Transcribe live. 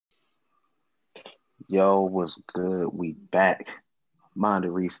Yo, what's good? We back. Mind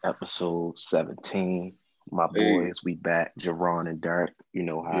Reese episode 17. My Hey, boys, we back. Jerron and Derek. You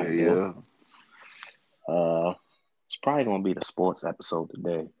know how Yeah, I do. yeah. Uh it's probably gonna be the sports episode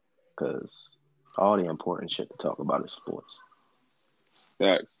today because all the important shit to talk about is sports.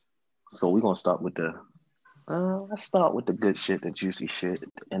 Dex. So we're gonna start with the let's start with the good shit, the juicy shit,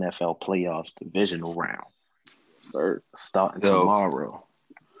 the NFL playoffs divisional round. Sir. Starting Yo, tomorrow.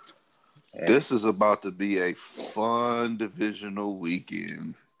 And this is about to be a fun divisional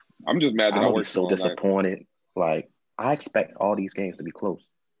weekend. I'm just mad I'm that I gonna be worked so tomorrow night. disappointed. Like, I expect all these games to be close.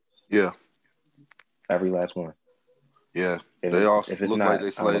 Yeah, Every last one. yeah. If They it's all if it's look like not, they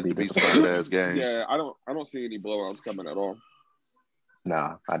I'm gonna slated be to be some good disappointed. ass games. Yeah, I don't see any blowouts coming at all.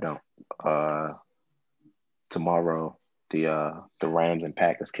 Nah, I don't. Uh, Tomorrow the Rams and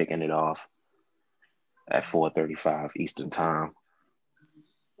Packers kicking it off at 4:35 Eastern time.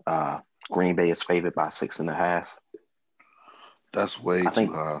 Uh, Green Bay is favored by 6.5. That's way I too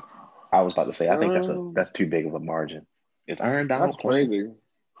think high. I was about to say I think Um, that's too big of a margin. Is Aaron that's Donald playing? crazy.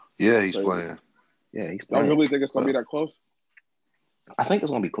 Yeah, That's he's crazy. playing. Yeah, he's Y'all playing. really think it's gonna be So that close? I think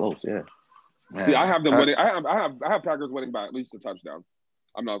it's gonna be close. Yeah. See, I Man, have them winning. I have Packers winning by at least a touchdown.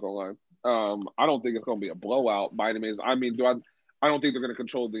 I'm not gonna lie. I don't think it's gonna be a blowout by any means. I mean, I don't think they're gonna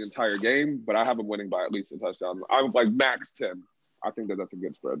control the entire game, but I have them winning by at least a touchdown. I would like max 10. I think that's a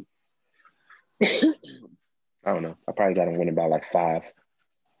good spread. I don't know. I probably got him winning by like 5.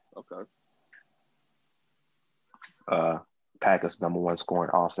 Okay. Uh, Packers number 1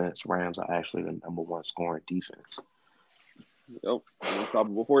 scoring offense. Rams are actually the number 1 scoring defense. Yep. An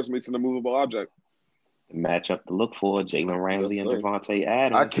unstoppable force meets an immovable object. The matchup to look for: Jalen Yes, Ramsey and sir. Devontae I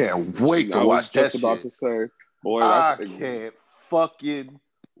Adams. can't wait to I was watch that just about shit. to say, boy, I can't fucking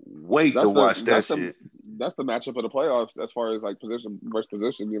wait to that's the watch that that's the shit. that's the matchup of the playoffs as far as like position versus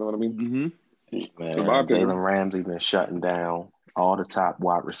position. You know what I mean? Mm-hmm. In my Man, opinion. Jalen Ramsey been shutting down all the top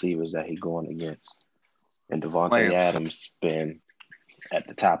wide receivers that he going against, and Devontae Playing. Adams been at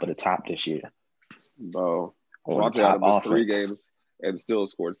the top of the top this year Bro, on the Devontae top Adams missed 3 offense. games and still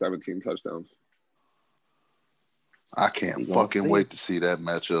scored 17 touchdowns. I can't We gonna fucking see. wait to see that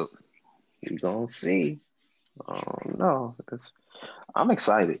matchup. We gonna see. No, I'm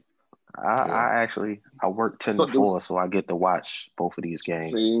excited. Yeah. I work 10 So to 4, so I get to watch both of these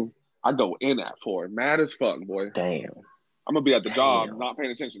games. see, I go in at 4. Mad as fuck, boy. Damn. I'm gonna be at the job, Damn. not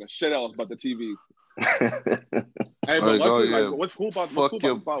paying attention to shit else but the TV. Hey, but Like, oh luckily, like, yeah, what's cool about fuck the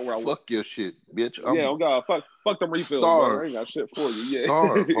your spot where I fuck your shit, bitch. yeah, I'm oh god, fuck them refills, bro. I starved. ain't got shit for you. Yeah.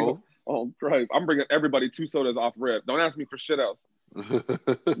 Starved, ho. Oh Christ, I'm bringing everybody 2 sodas off rip. Don't ask me for shit else.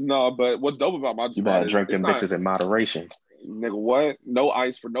 No, but what's dope about my You spot better is drink it's them not bitches in moderation. nigga what? No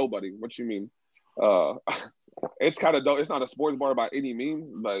ice for nobody. What you mean? Uh it's kind of dope. It's not a sports bar by any means,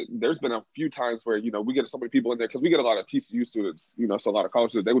 but there's been a few times where we get so many people in there because we get a lot of TCU students, so a lot of college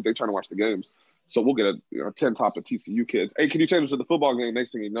students. They trying to watch the games, so we'll get a 10 top of TCU kids. Hey, can you change us to the football game?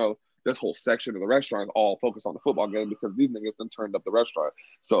 Next thing you know, this whole section of the restaurant is all focused on the football game because these niggas done turned up the restaurant.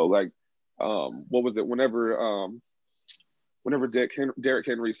 So like, what was it? Whenever Derrick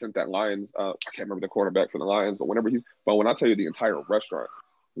Henry sent that Lions, I can't remember the quarterback for the Lions, but when I tell you the entire restaurant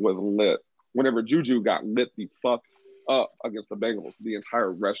was lit. Whenever Juju got lit the fuck up against the Bengals, the entire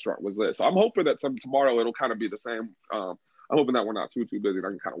restaurant was lit. So I'm hoping that tomorrow it'll kind of be the same. I'm hoping that we're not too busy and I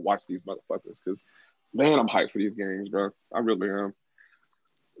can kind of watch these motherfuckers because, man, I'm hyped for these games, bro. I really am.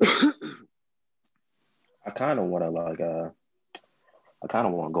 I kind of want to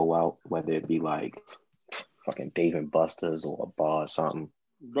go out, whether it be like fucking Dave and Buster's or a bar or something.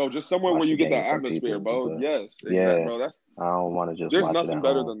 Bro, just somewhere where Watch the you get game that with some atmosphere, people. bro. But Yes, exactly, yeah, bro. I don't want to just There's watch it nothing at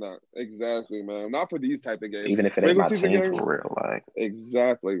better home, than that. Exactly, man. Not for these type of games. even if it ain't Regular my season team games, for real. Like,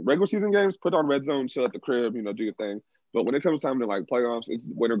 exactly. Regular season games, put on red zone, chill at the crib, do your thing. But when it comes time to like playoffs, it's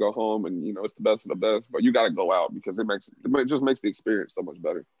win or go home, and it's the best of the best. But you got to go out because it just makes the experience so much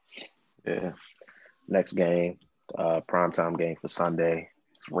better. yeah. Next game, primetime game for Sunday.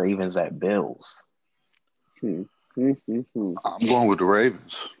 It's Ravens at Bills. Hmm. I'm going with the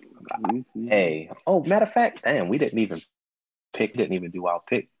Ravens. Hey, matter of fact, damn, we didn't even do our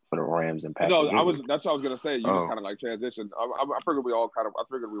pick for the Rams and Packers. No, that's what I was gonna say. You just Oh, kind of like transitioned. I figured I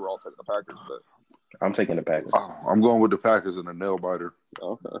figured we were all taking the Packers, but I'm taking the Packers. I'm going with the Packers in a nail biter.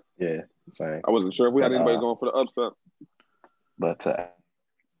 okay. Yeah, same. I wasn't sure if we had But anybody going for the upset. but to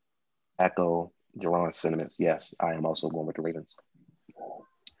echo Jerron's sentiments, yes, I am also going with the Ravens.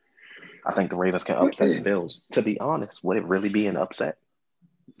 I think the Ravens can upset the Bills. To be honest, would it really be an upset?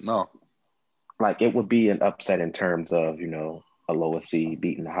 No. Like, it would be an upset in terms of, a lower seed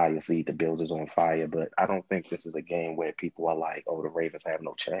beating the higher seed. The Bills is on fire, but I don't think this is a game where people are like, "Oh, the Ravens have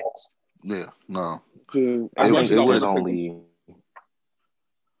no chance." Yeah, no. As much as I there's wanted to pick them. only.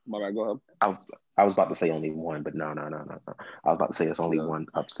 My bad. Go ahead. I was about to say only one, but no. I was about to say it's only one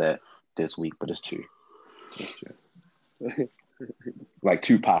upset this week, but it's two. Like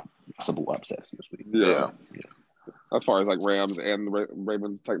two possible upsets this week. Yeah. As far as like Rams and the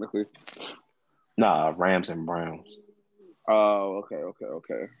Ravens, technically. Nah, Rams and Browns. Oh,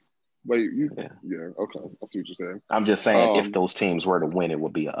 okay. Wait, okay. I see what you're saying. I'm just saying, if those teams were to win, it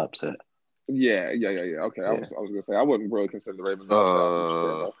would be an upset. Yeah. Okay, I was gonna say I wouldn't really consider the Ravens an upset. I see what you're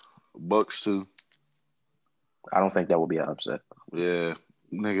saying, though. Bucks too. I don't think that would be an upset. Yeah,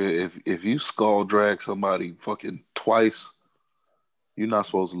 nigga, if you skull drag somebody fucking twice, you're not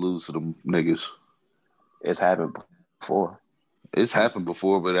supposed to lose to them niggas. It's happened before. It's happened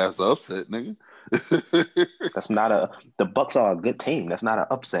before, but that's an upset, nigga. That's not the Bucks are a good team. That's not an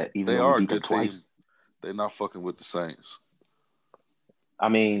upset, even though we beat them twice. They're not fucking with the Saints. I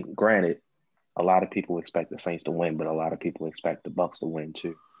mean, granted, a lot of people expect the Saints to win, but a lot of people expect the Bucks to win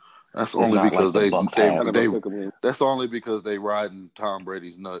too. That's only because that's only because they riding Tom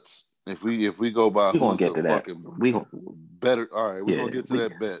Brady's nuts. If we go by, we're gonna get to that. We gonna better. All right, we're gonna get to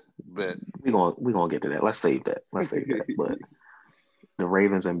that bet. We're gonna get to that. Let's save that. But the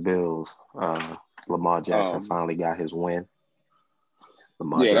Ravens and Bills, Lamar Jackson finally got his win.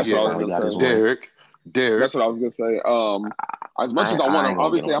 Jackson finally got his win. Derek. That's what I was gonna say. As much as I want to,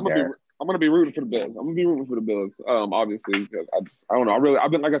 obviously, I'm gonna be rooting for the Bills. I'm gonna be rooting for the Bills. Obviously, because I don't know.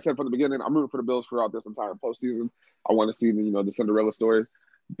 I've been, like I said from the beginning, I'm rooting for the Bills throughout this entire postseason. I want to see the Cinderella story,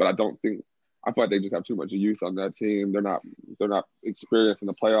 but I feel like they just have too much youth on that team. They're not experienced in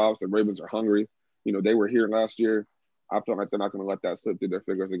the playoffs. The Ravens are hungry. They were here last year. I feel like they're not going to let that slip through their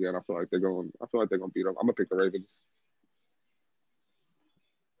fingers again. I feel like they're going to beat them. I'm gonna pick the Ravens.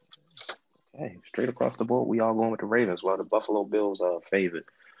 Okay, straight across the board, we all going with the Ravens. Well, the Buffalo Bills are favored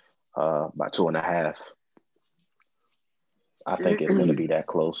by 2.5. I think it's going to be that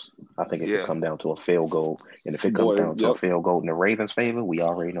close. I think it could come down to a field goal. And if it comes down to a field goal in the Ravens' favor, we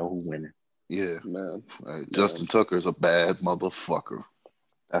already know who's winning. Yeah. Man. Justin Tucker's a bad motherfucker.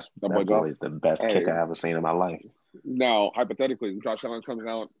 That boy is the best kicker I've ever seen in my life. Now, hypothetically, Josh Allen comes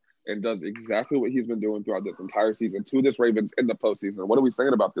out and does exactly what he's been doing throughout this entire season to this Ravens in the postseason. What are we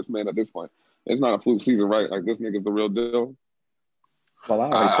saying about this man at this point? It's not a fluke season, right? Like, this nigga's the real deal.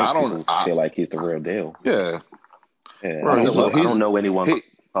 Well, I feel like he's the real deal. Yeah. Bro, I don't know anyone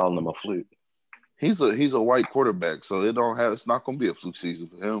calling him a fluke. He's a white quarterback, so it's not going to be a fluke season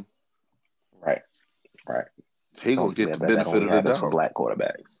for him. Right. He going to get the benefit of the doubt. For black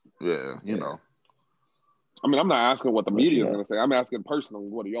quarterbacks. Yeah, you know. I mean, I'm not asking what the media is going to say. I'm asking personally,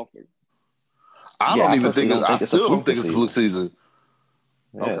 what do y'all think? I still don't think it's a fluke season.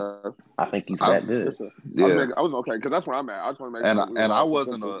 Yeah. Okay. I think he's that good. Yeah, I was okay because that's where I'm at. I just want to make I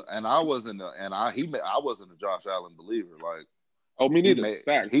wasn't a Josh Allen believer. Like, me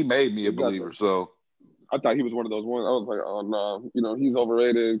neither. He made me a believer. So I thought he was one of those ones. I was like, oh no, he's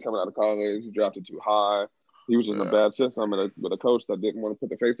overrated. Coming out of college, he drafted too high. He was in a bad system with a coach that didn't want to put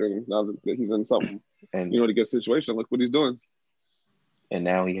the faith in him. Now that he's in something, in a good situation, look what he's doing. And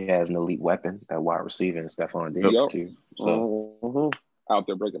now he has an elite weapon at wide receiver and Stephon Diggs too. So out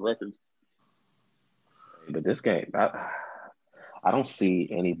there breaking records. But this game, I don't see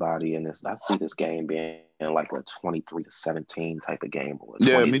anybody in this. I see this game being like a 23-17 type of game, or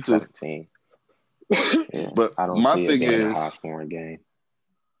a me too. 17. But I don't see it being a high scoring game.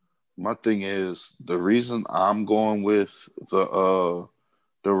 My thing is, the reason I'm going with the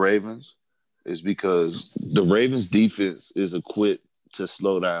Ravens is because the Ravens defense is equipped to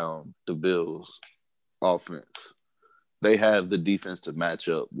slow down the Bills offense. They have the defense to match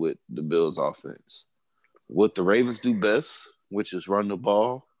up with the Bills offense. What the Ravens do best, which is run the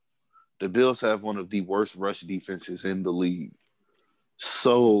ball, the Bills have one of the worst rush defenses in the league.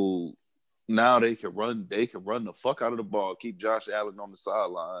 So now they can run the fuck out of the ball, keep Josh Allen on the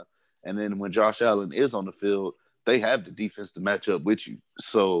sideline. And then when Josh Allen is on the field, they have the defense to match up with you.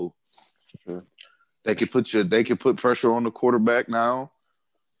 So they can put pressure on the quarterback now.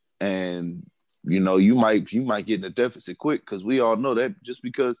 And you might get in a deficit quick, because we all know that just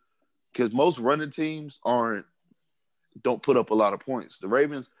because most running teams don't put up a lot of points. The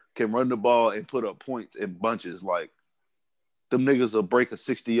Ravens can run the ball and put up points in bunches. Like, them niggas will break a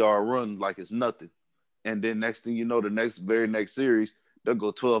 60-yard run like it's nothing. And then next thing you know, the very next series, they'll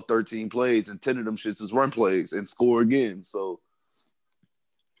go 12, 13 plays, and 10 of them shits is run plays and score again. So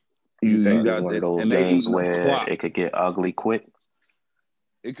you got one of those games where it could get ugly quick?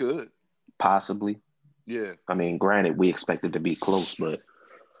 It could. Possibly. Yeah. I mean, granted, we expect it to be close, but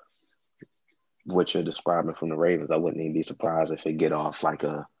what you're describing from the Ravens, I wouldn't even be surprised if it get off like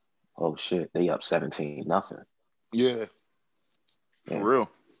a Oh shit, they up 17-0. Yeah, for Yeah. real.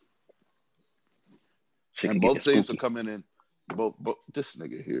 Shit And could get both teams are spooky. coming in. Both this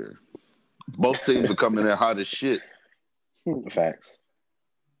nigga here. Both teams are coming in hot as shit. Facts.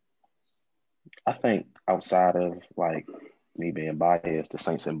 I think outside of like me being biased, the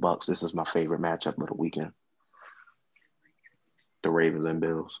Saints and Bucks, this is my favorite matchup of the weekend. The Ravens and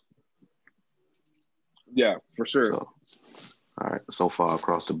Bills. Yeah, for sure. So, all right. So far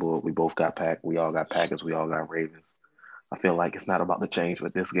across the board, we both got Pack. We all got Packers. We all got Ravens. I feel like it's not about to change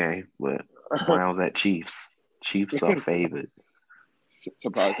with this game, but Browns at Chiefs. Chiefs are favored.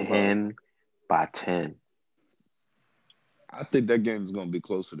 Surprise, 10-10. I think that game is going to be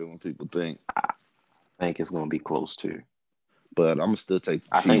closer than what people think. I think it's going to be close too. But I'm going to still take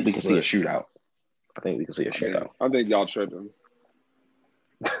the I Chiefs. think we can see a shootout. I think y'all tripping.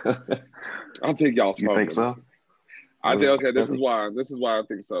 I think y'all smoking. You think so? I think okay. This is why I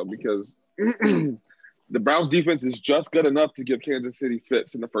think so, because the Browns defense is just good enough to give Kansas City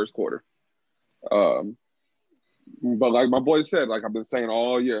fits in the first quarter. But like my boy said, like I've been saying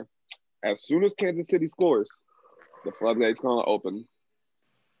all year, as soon as Kansas City scores, the floodgates gonna open.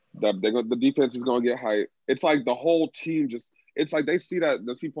 The defense is gonna get hyped. It's like the whole team it's like they see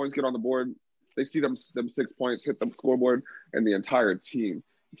points get on the board, they see them 6 points hit the scoreboard, and the entire team.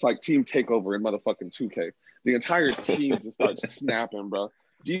 It's like team takeover in motherfucking 2K. The entire team just starts snapping, bro.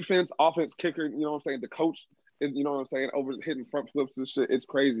 Defense, offense, kicker, you know what I'm saying? The coach, you know what I'm saying? Over hitting front flips and shit. It's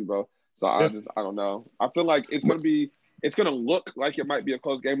crazy, bro. So I don't know. I feel like it's gonna look like it might be a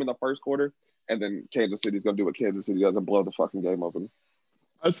close game in the first quarter, and then Kansas City's gonna do what Kansas City does and blow the fucking game open.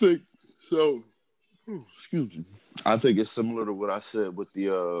 I think so. Excuse me. I think it's similar to what I said with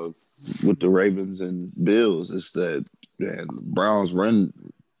the Ravens and Bills. It's that Browns run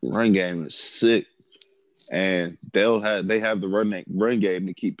game is sick, and they have the run game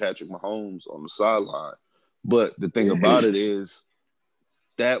to keep Patrick Mahomes on the sideline. But the thing about it is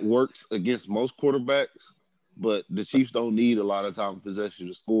that works against most quarterbacks, but the Chiefs don't need a lot of time of possession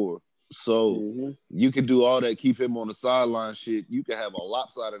to score. So you can do all that, keep him on the sideline shit. You can have a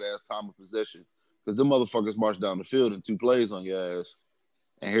lopsided ass time of possession because them motherfuckers march down the field in 2 plays on your ass.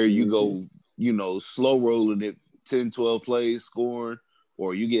 And here you go, slow rolling it 10, 12 plays, scoring,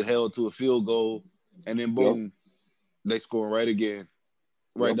 or you get held to a field goal, and then boom, they score right again,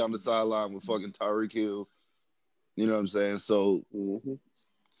 right down the sideline with fucking Tyreek Hill. You know what I'm saying? So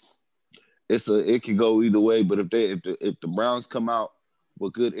it can go either way. But if the Browns come out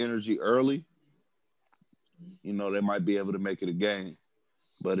with good energy early, they might be able to make it a game.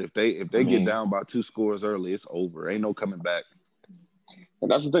 But if they get down by 2 scores early, it's over. Ain't no coming back. And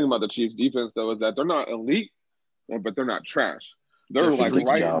that's the thing about the Chiefs defense, though, is that they're not elite, but they're not trash. They're like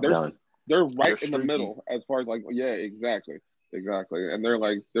they're right in the middle as far as like, exactly. And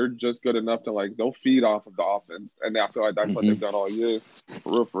they're just good enough to they'll feed off of the offense. And I feel like that's what they've done all year,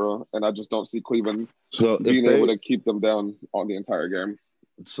 for real. And I just don't see Cleveland being able to keep them down on the entire game.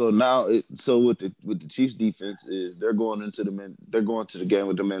 So now, with the Chiefs defense is they're going to the game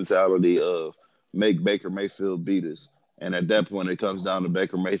with the mentality of make Baker Mayfield beat us. And at that point, it comes down to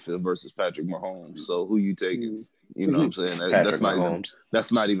Baker Mayfield versus Patrick Mahomes. So who you taking? You know what I'm saying?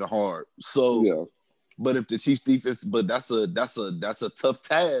 That's not even hard. So, but if the Chiefs defense, but that's a tough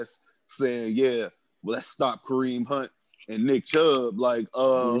task. Saying, let's stop Kareem Hunt and Nick Chubb.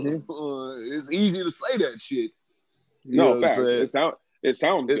 It's easy to say that shit. No, fact. It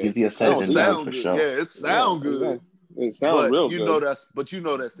sounds good. Easier said than done for sure. Yeah, it sounds good. It sounds real good. That's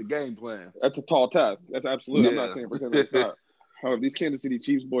the game plan. That's a tall task. That's absolutely. I'm not saying pretend it's not. However, these Kansas City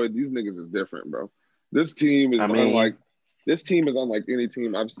Chiefs, boy, these niggas is different, bro. This team is unlike any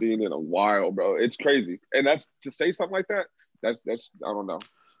team I've seen in a while, bro. It's crazy, and that's to say something like that. That's I don't know.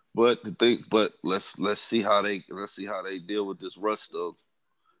 But let's see how they deal with this rust stuff,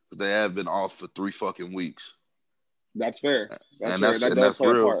 because they have been off for 3 fucking weeks. That's fair. That's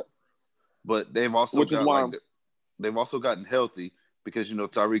real. Apart. But they've also they've also gotten healthy because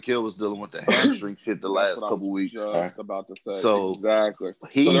Tyreek Hill was dealing with the hamstring shit the last couple weeks. Just about to say. So exactly,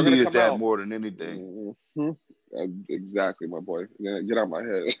 he needed that more than anything. Exactly, my boy. Get out of my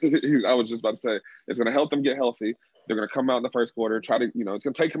head. I was just about to say it's going to help them get healthy. They're going to come out in the first quarter, try to it's going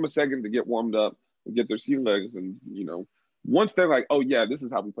to take them a second to get warmed up and get their sea legs, and once they're like, oh yeah, this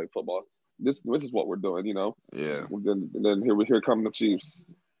is how we play football. This is what we're doing, Yeah. Then here come the Chiefs.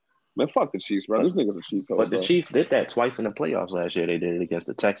 Man, fuck the Chiefs, bro. These niggas are cheap code. But the Chiefs did that twice in the playoffs last year. They did it against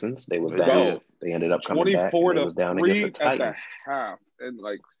the Texans. They was down. They ended up coming back. 24 to 3 at the half, and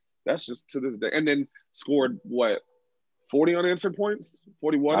that's just to this day. And then scored 40 unanswered points,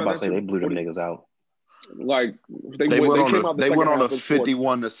 41. I'm about to say they blew them niggas out. Like they They came went out the on second a half and scored.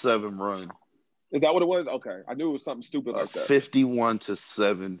 51-7 run. Is that what it was? Okay, I knew it was something stupid A like that.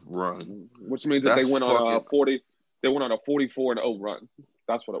 51-7 run. Which means that they went on a 40. They went on a 44-0 run.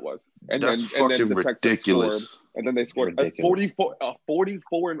 That's what it was. And that's then fucking the Texans ridiculous. scored, and then they scored Ridiculous. a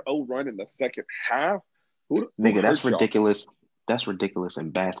 44-0 run in the second half. Who Nigga, that's hurt y'all? ridiculous. That's ridiculous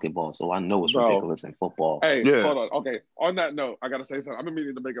in basketball, so I know it's Bro. ridiculous in football. Hey, Yeah. hold on. Okay, on that note, I gotta say something. I've been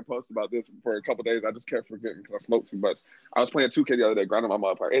meaning to make a post about this for a couple days. I just kept forgetting because I smoked too much. I was playing 2K the other day, grinding my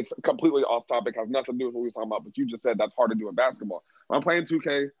motherfucker. It's completely off topic, has nothing to do with what we were talking about. But you just said that's hard to do in basketball. When I'm playing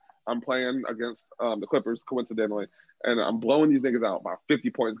 2K. I'm playing against the Clippers, coincidentally, and I'm blowing these niggas out by 50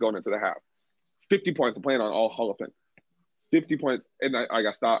 points going into the half. 50 points. I'm playing on all Hall of Fame. 50 points, and I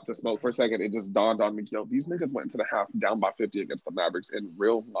got stopped to smoke for a second. It just dawned on me, yo, these niggas went into the half down by 50 against the Mavericks in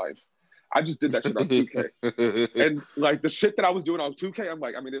real life. I just did that shit on 2K. And, like, the shit that I was doing on 2K, I'm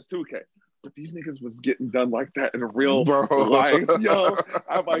like, I mean, it's 2K. But these niggas was getting done like that in real life, yo.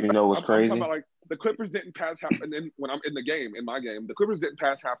 I'm like, you know what's crazy? I'm talking about, like, the Clippers didn't pass half, and then when I'm in the game, in my game, the Clippers didn't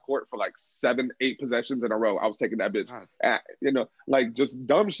pass half court for like 7-8 possessions in a row. I was taking that bitch, like just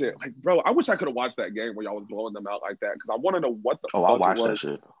dumb shit. Like, bro, I wish I could have watched that game where y'all was blowing them out like that because I want to know what the. Oh, I watched that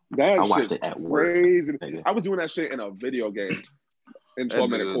shit. I watched it at work. Crazy. I was doing that shit in a video game in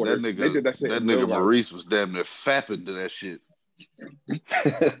 12-minute quarters. They did that shit. That nigga Maurice was damn near fapping to that shit.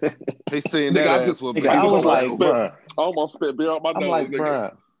 They saying that ass will be. I was like, bro, I almost spit beer out my nose. I'm like,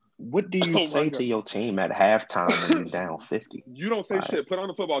 bro. What do you say to your team at halftime when you're down 50? You don't say shit. Put on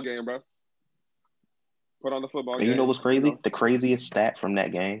the football game, bro. Put on the football game. You know what's crazy? You know? The craziest stat from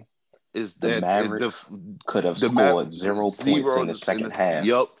that game is that the Mavericks could have scored 0 points in the second half.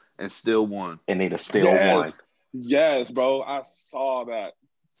 Yup, and still won. And they'd have still won. Yes, bro. I saw that.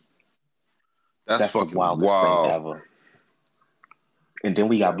 That's fucking the wildest thing ever. And then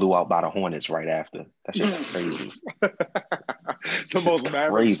we got blew out by the Hornets right after. That shit was crazy. The most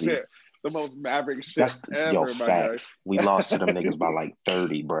Maverick shit. The most Maverick shit ever, yo, facts. We lost to them niggas by like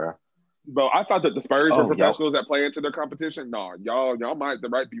 30, bro. Bro, I thought that the Spurs were professionals that play into their competition. No, y'all might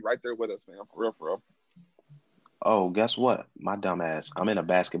be right there with us, man. For real. Oh, guess what? My dumb ass. I'm in a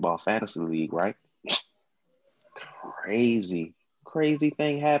basketball fantasy league, right? Crazy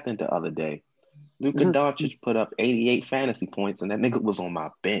thing happened the other day. Luka Doncic put up 88 fantasy points, and that nigga was on my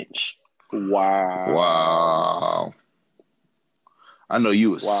bench. Wow. I know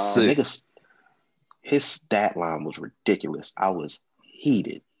you was sick. Nigga, his stat line was ridiculous. I was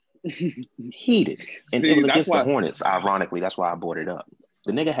heated. And it was against the Hornets, ironically. That's why I brought it up.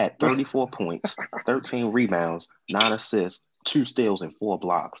 The nigga had 34 points, 13 rebounds, 9 assists, 2 steals, and 4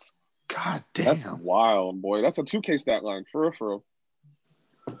 blocks. God damn. That's wild, boy. That's a 2K stat line. For real.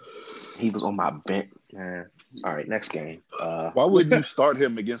 He was on my bench. All right, next game. Why wouldn't you start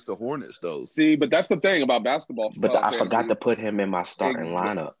him against the Hornets, though? See, but that's the thing about basketball. But I forgot to put him in my starting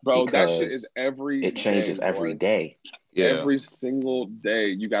lineup. Bro, that shit is it changes every day. Yeah. Every single day.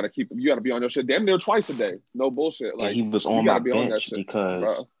 You got to be on your shit damn near twice a day. No bullshit. Like, he was on my bench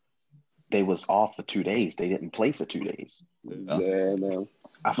because they was off for 2 days. They didn't play for 2 days. Yeah, man.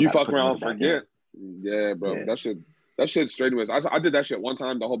 You fuck around and forget. Yeah, bro. Yeah. That shit straight away. I did that shit one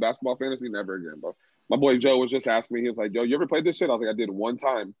time, the whole basketball fantasy, never again, bro. My boy Joe was just asking me, he was like, yo, you ever played this shit? I was like, I did one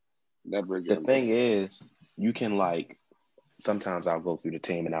time. Never again. The thing is, you can sometimes I'll go through the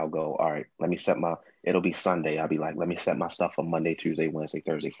team and I'll go, all right, let me set it'll be Sunday. I'll be like, let me set my stuff for Monday, Tuesday, Wednesday,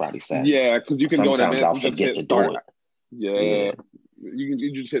 Thursday, Friday, Saturday. Yeah, because you can go in advance and just hit start. Yeah.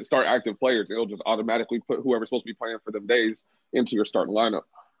 You just hit start active players. It'll just automatically put whoever's supposed to be playing for them days into your starting lineup.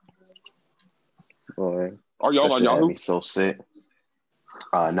 Boy. Are y'all on Yahoo? Me so sick.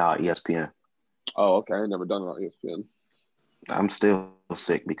 Nah, ESPN. Oh, okay. I ain't never done it on ESPN. I'm still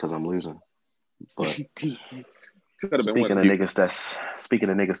sick because I'm losing. But speaking of niggas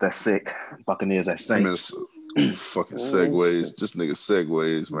that's sick, Buccaneers at Saints. Fucking segues. Just niggas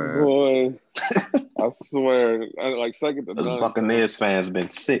segues, man. Boy, I swear. Second to none. Buccaneers fans been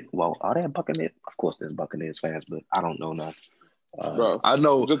sick. Well, are there Buccaneers? Of course there's Buccaneers fans, but I don't know none. Bro, I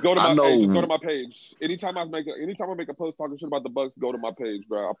know. Just go to my page. Anytime I make a post talking shit about the Bucs, go to my page,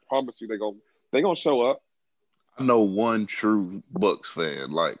 bro. I promise you, they gonna show up. I know one true Bucs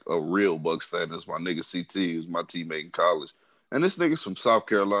fan, like a real Bucs fan. That's my nigga CT, who's my teammate in college, and this nigga's from South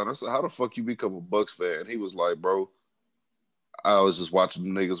Carolina. I said, "How the fuck you become a Bucs fan?" He was like, "Bro, I was just watching the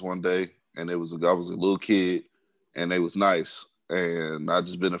niggas one day, and I was a little kid, and they was nice." And I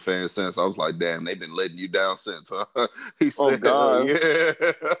just been a fan since. I was like, damn, they've been letting you down since, huh? He said, God. Yeah.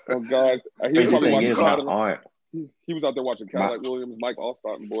 Oh, God. He was out there watching Cadillac Williams, Mike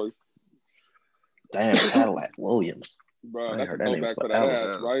Allstott, and boys. Damn, Cadillac Williams. Bro, that's a throwback for that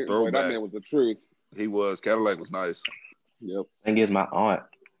ass, right? Boy, that man was the truth. He was. Cadillac was nice. Yep. Thing is, my aunt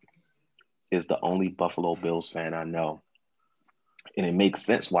is the only Buffalo Bills fan I know. And it makes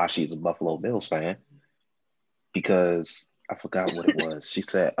sense why she's a Buffalo Bills fan. Because I forgot what it was. She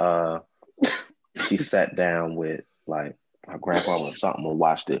said she sat down with like her grandpa or something and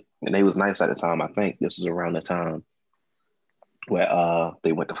watched it. And they was nice at the time. I think this was around the time where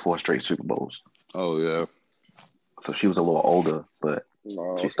they went to 4 straight Super Bowls. Oh yeah. So she was a little older, but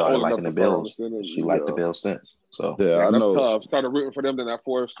she started liking the Bills. She liked the Bills since. So yeah, that's tough. Started rooting for them in that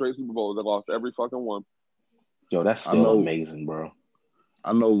 4 straight Super Bowls. They lost every fucking one. Yo, that's still amazing, bro.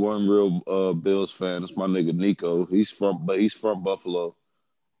 I know one real Bills fan. It's my nigga Nico. He's from Buffalo.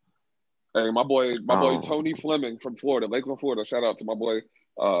 Hey, my boy Tony Fleming from Florida, Lakeland, Florida. Shout out to my boy.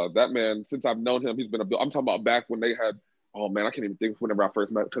 That man, since I've known him, he's been a Bill. I'm talking about back when they had. Oh man, I can't even think whenever I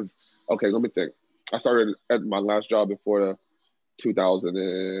first met. Because okay, let me think. I started at my last job in Florida,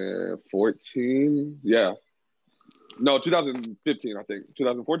 2014. Yeah, no, 2015. I think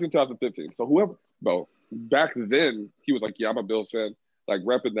 2014, 2015. So whoever, bro, back then he was like, yeah, I'm a Bills fan. Like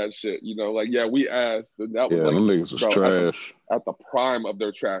repping that shit, you know, like yeah, we asked, and that was like them niggas was trash at the prime of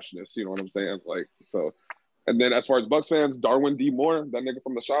their trashness. You know what I'm saying? Like so, and then as far as Bucks fans, Darwin D. Moore, that nigga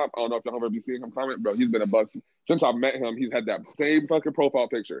from the shop. I don't know if y'all ever be seeing him comment, bro. He's been a Bucks since I met him. He's had that same fucking profile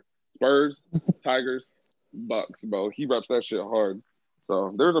picture: Spurs, Tigers, Bucks, bro. He reps that shit hard.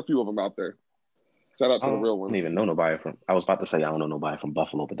 So there's a few of them out there. Shout out to the real ones. I don't even know nobody from. I was about to say I don't know nobody from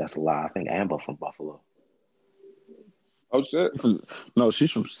Buffalo, but that's a lie. I think Amber from Buffalo. Oh shit! No,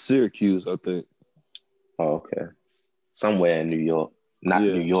 she's from Syracuse, I think. Oh, okay. Somewhere in New York, not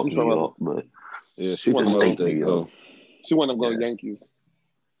New York, New York, but yeah, she's from state New York. She wanted to go Yankees.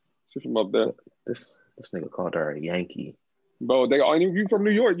 She's from up there. This nigga called her a Yankee. Bro, you from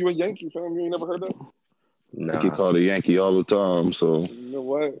New York? You a Yankee fan? You ain't never heard that? Nah. I get called a Yankee all the time. So you know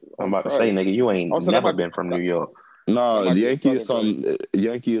what? I'm about to say, nigga, you ain't never been from New York. No, Yankee is something.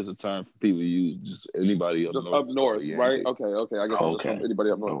 Yankee is a term for people use just anybody up just north. Up north, right? Okay. I guess anybody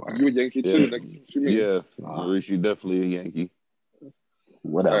up north. Right. You a Yankee too? Nigga? Yeah, Maurice, you definitely a Yankee.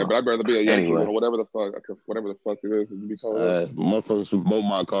 Whatever. Right, but I'd rather be a Yankee than whatever the fuck it is. Motherfuckers from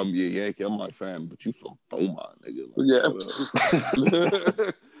Beaumont call me a Yankee. I'm like, fam, but you from Beaumont, nigga. Like,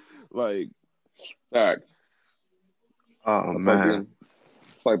 yeah. Like facts. Oh man,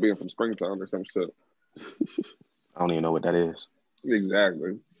 it's like being from Springtown or some shit. I don't even know what that is.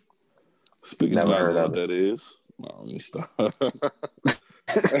 Exactly. Speaking of what that is. No, let me stop.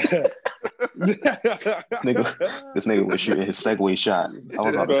 This nigga was shooting his segue shot. I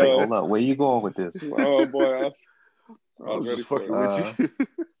was about to say, hold up, where you going with this? Oh boy, I was just fucking with you.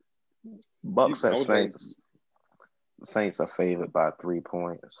 Bucks at Saints. Saints are favored by 3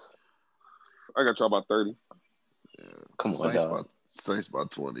 points. I got y'all about 30. Yeah. Come on, Saints by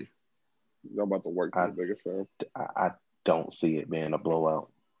 20. Y'all about to work the biggest fan. I don't see it being a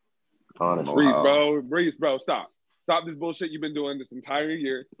blowout. Honestly, Breeze, bro, stop this bullshit you've been doing this entire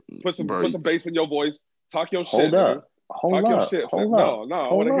year. Put some bass in your voice. Talk your shit. Hold Talk your up. shit. Hold no,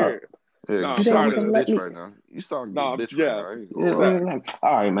 up. I want to hear it. Yeah, you sound like a bitch right now. You sound like a bitch right now.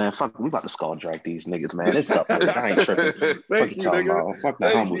 All right, man. Fuck, we about to skull drag these niggas, man. It's up. Man. I ain't tripping. Fuck you talking about? Fuck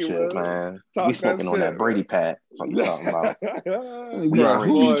that humble shit, man. We smoking on that Brady Pat. Fuck you talking about? We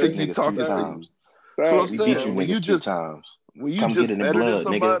already beat you niggas 2 times. We beat you niggas 2 times. When you just better than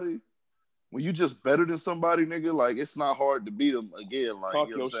somebody, when you just better than somebody, nigga, like it's not hard to beat them again. Like talk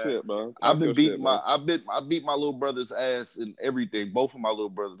you know your shit, man. I beat my little brother's ass in everything. Both of my little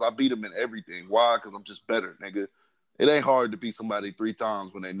brothers, I beat them in everything. Why? Because I'm just better, nigga. It ain't hard to beat somebody 3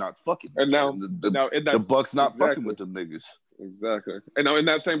 times when they not fucking. And now, the Bucks not fucking with them niggas. Exactly. And now in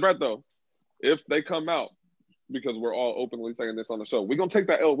that same breath, though, if they come out, because we're all openly saying this on the show, we're gonna take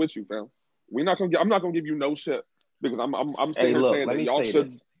that L with you, fam. I'm not gonna give you no shit because I'm sitting here saying that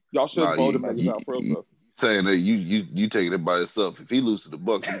y'all should vote him out for real. Saying that you taking it by yourself. If he loses the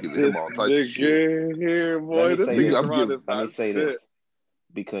Bucks, I'm giving him all types of shit. Here, boy. Let me say this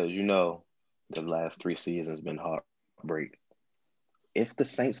because the last 3 seasons been heartbreak. If the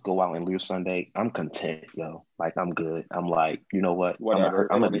Saints go out and lose Sunday, I'm content, yo. Like I'm good. I'm like, you know what? Whatever.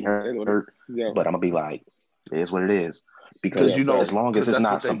 I'm gonna be hurt, but I'm gonna be like, it is what it is. Because as long as it's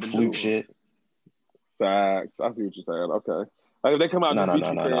not some fluke shit. Facts. I see what you're saying. Okay. Like if they come out no.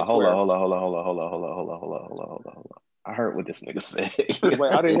 Hold on. I heard what this nigga said.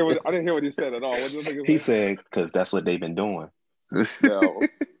 Wait, I didn't hear what he said at all. What did the nigga he said, because that's what they've been doing.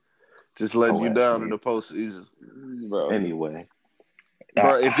 Just letting you down in the postseason. Bro. Anyway.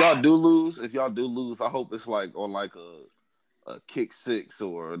 Bro, if y'all do lose, I hope it's like on like a kick 6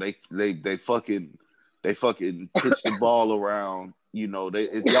 or they fucking pitch the ball around you know,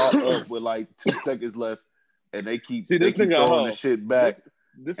 if y'all up with like 2 seconds left and they keep See, this nigga a throwing hoe. the shit back,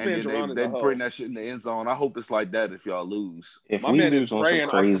 This and man then Jerron is they a hoe. bring that shit in the end zone. I hope it's like that if y'all lose. If My we man is lose on some praying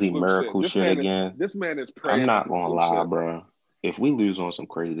crazy fluke miracle This shit man again, this man is praying. I'm not on some gonna fluke lie, shit. bro. If we lose on some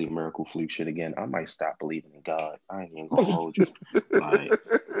crazy miracle fluke shit again, I might stop believing in God. I ain't even gonna hold you, like,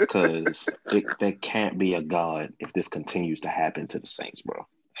 because there can't be a God if this continues to happen to the Saints, bro.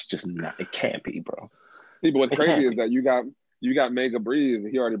 It's just not. It can't be, bro. See, but what's It crazy can't is be. that you got Mega Breeze.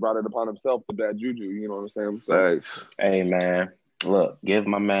 He already brought it upon himself with that juju. You know what I'm saying? So, Thanks. Hey man, look, give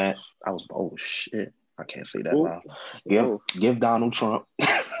my man. Oh shit, I can't say that Ooh. loud. Give Donald Trump.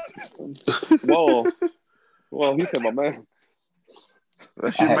 Whoa, he said my man.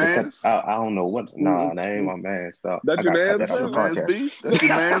 That's I your had to man. cut. I don't know what. Nah, that ain't my man. Stop. That's I your gotta cut man's that out That's the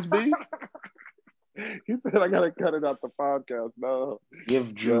your man's podcast. B. That's your man's B. He said I gotta cut it out the podcast. No,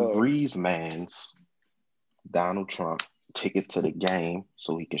 Give Drew No. Brees man's Donald Trump tickets to the game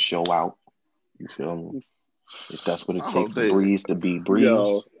so he can show out. You feel me? If that's what it I takes hope for they- Brees to be Brees.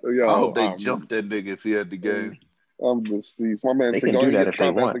 yo. I hope they jump that nigga if he had the game. I'm just see. My man They said can go do ahead and that get if they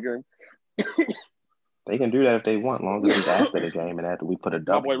Trump at want. the game. They can do that if they want, long as it's after the game and after we put a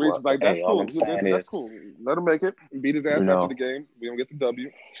My boy W Reach up. is like, But, that's hey, all cool. I'm saying That's is, cool. Let him make it. Beat his ass You know, after the game. We don't get the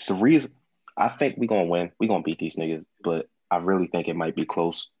W. the reason I think we're gonna win, we're gonna beat these niggas, but I really think it might be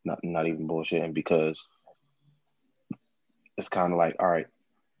close, not even bullshitting, because it's kind of like, all right,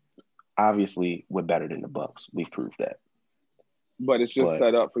 obviously we're better than the Bucks. We've proved that. But it's just But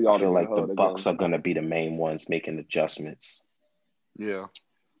set up for y'all I feel to like get the held Bucks again. are gonna be the main ones making adjustments. Yeah.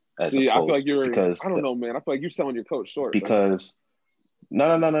 As See, I feel opposed, like you're. because I don't know, man. I feel like you're selling your coach short. because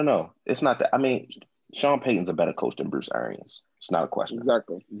no. It's not that. I mean, Sean Payton's a better coach than Bruce Arians. It's not a question.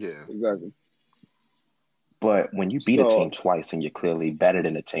 Exactly. Yeah. Exactly. But when you beat a So- team twice and you're clearly better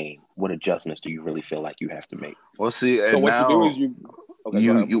than the team, what adjustments do you really feel like you have to make? Well, see, and So what now you do is you. Okay,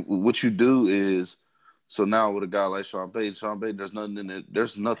 go ahead. what you do is, so now with a guy like Sean Payton, there's nothing in it.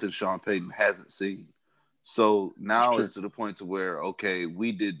 There's nothing Sean Payton hasn't seen. So now it's to the point to where, okay,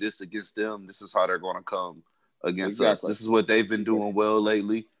 we did this against them. This is how they're going to come against us. Exactly. This is what they've been doing well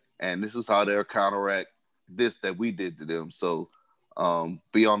lately, and this is how they'll counteract this that we did to them. So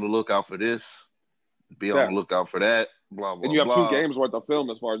be on the lookout for this. Be on the lookout for that. Blah blah. And you have blah. 2 games worth of film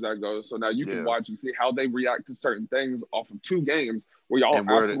as far as that goes. So now you can watch and see how they react to certain things off of 2 games where y'all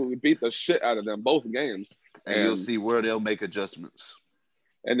absolutely beat the shit out of them both games. And you'll see where they'll make adjustments.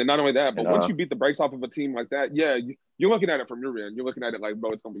 And then not only that, but once you beat the brakes off of a team like that, yeah, you're looking at it from your end. You're looking at it like,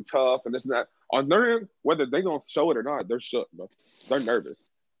 bro, it's gonna be tough and this and that. On their end, whether they're gonna show it or not, they're shook, bro. They're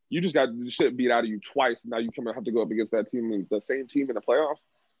nervous. You just got the shit beat out of you twice. Now you come and have to go up against that team, the same team in the playoffs.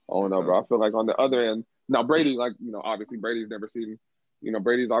 Oh no, bro. I feel like on the other end, now Brady, like, obviously Brady's never seen,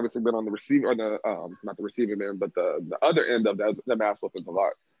 Brady's obviously been on the receiver or the not the receiving end, but the other end of the mass weapons a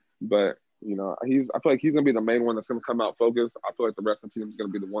lot. But I feel like he's gonna be the main one that's gonna come out focused. I feel like the rest of the team is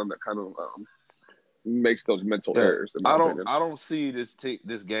gonna be the one that kind of makes those mental errors. I don't see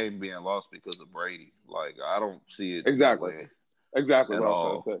this game being lost because of Brady. Like, I don't see it exactly. that way. Exactly at what all.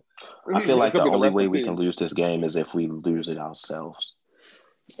 I was saying. I feel like the only way we team. can lose this game is if we lose it ourselves.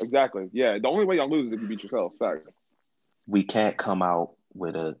 Exactly. Yeah. The only way y'all lose is if you beat yourself. Facts. We can't come out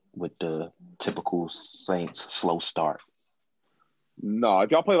with the typical Saints slow start. No,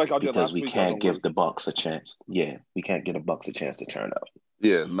 if y'all play like y'all did last week, because we can't give the Bucks a chance. Yeah, we can't give the Bucks a chance to turn up.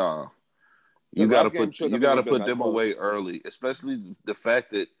 Yeah, no. You got to put them away early, especially the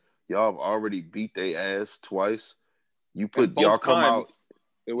fact that y'all have already beat their ass twice. Y'all come out.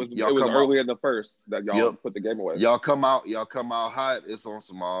 It was early in the first that y'all put the game away. Y'all come out hot. It's on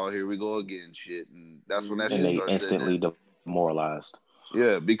some here we go again shit, and that's when that shit starts. And they instantly demoralized.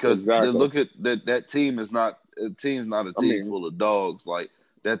 Yeah, because look at that team is not a team full of dogs. Like,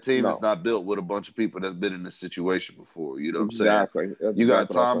 that team is not built with a bunch of people that's been in this situation before. You know what I'm saying? That's you got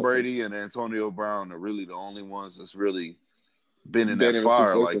Tom Brady and Antonio Brown are really the only ones that's really been in that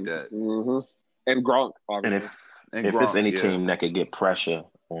fire like that. Mm-hmm. And Gronk, obviously. And if it's any team that could get pressure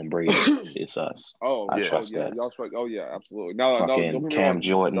on Brady, it's us. I trust that. Absolutely. Fucking Cam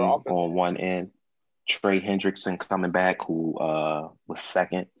Jordan on one end, Trey Hendrickson coming back, who was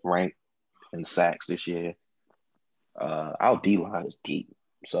second ranked in sacks this year. Our D-line is deep,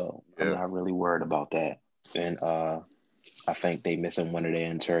 so I'm not really worried about that. And I think they missing one of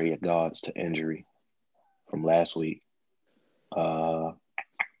their interior guards to injury from last week. I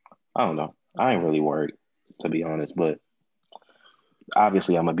don't know. I ain't really worried, to be honest, but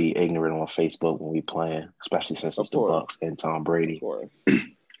obviously I'm gonna be ignorant on Facebook when we playing, especially since it's the Bucks and Tom Brady.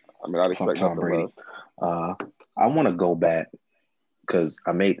 I mean, I'd expect Tom Brady. I want to go back because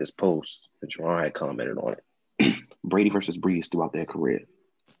I made this post and Jerron had commented on it. Brady versus Breeze throughout their career.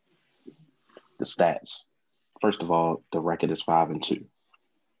 The stats. First of all, the record is 5-2.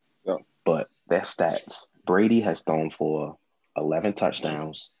 Yeah. But their stats. Brady has thrown for 11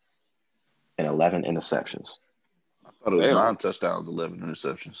 touchdowns and 11 interceptions. I thought it was Damn. 9 touchdowns, 11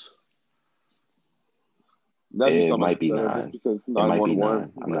 interceptions. It might be Just 9. because It might be 911.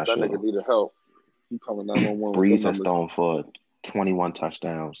 9. I'm not that sure. nigga needed help. You calling 911? Breeze has thrown for 21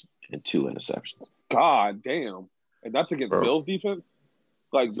 touchdowns and 2 interceptions. God damn. And that's against Bill's defense?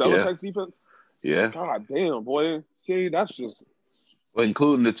 Like Belichick's defense? Yeah. God damn, boy. See, that's just. Well,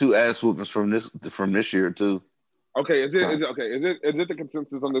 including the 2 ass whoopings from this year too. Okay, is it the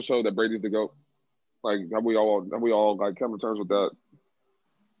consensus on the show that Brady's the GOAT? Like, have we all like come to terms with that?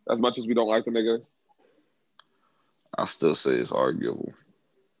 As much as we don't like the nigga. I still say it's arguable.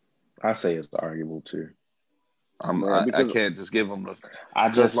 I say it's arguable too. I can't just give them the. I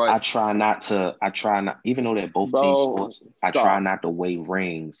try not, even though they're both team sports, I try not to weigh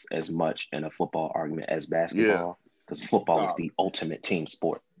rings as much in a football argument as basketball, because football is the ultimate team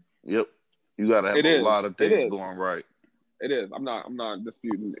sport. Yep, you got to have a lot of things going right. It is. I'm not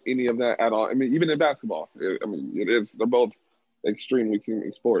disputing any of that at all. I mean, even in basketball, it is. They're both extremely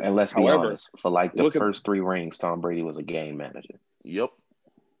team sports. And let's be honest, for like the first 3 rings, Tom Brady was a game manager. Yep.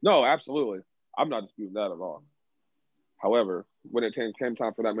 No, absolutely. I'm not disputing that at all. However, when it came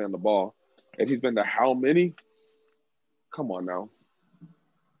time for that man the ball, and he's been to how many? Come on now.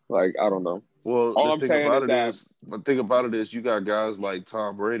 Like, I don't know. Well, the thing about it is you got guys like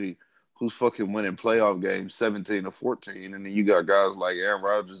Tom Brady who's fucking winning playoff games 17-14, and then you got guys like Aaron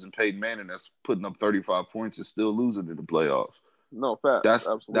Rodgers and Peyton Manning that's putting up 35 points and still losing in the playoffs. No, fact.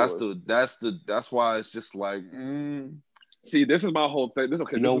 That's why it's just like. See, this is my whole thing.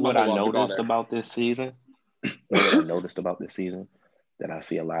 You know what I noticed about this season? That I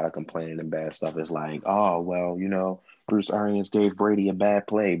see a lot of complaining and bad stuff is like, oh, well, Bruce Arians gave Brady a bad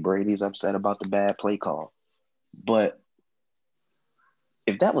play. Brady's upset about the bad play call. But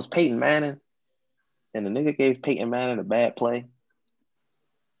if that was Peyton Manning and the nigga gave Peyton Manning a bad play,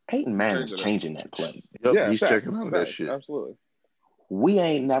 Peyton Manning's changing that play. Yep, yeah, he's checking out that shit. Absolutely. We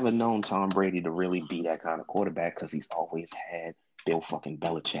ain't never known Tom Brady to really be that kind of quarterback because he's always had Bill fucking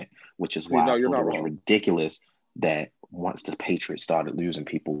Belichick, which is why I thought it was ridiculous that once the Patriots started losing,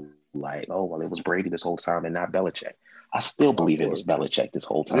 people like, oh, well, it was Brady this whole time and not Belichick. I still believe it was Belichick this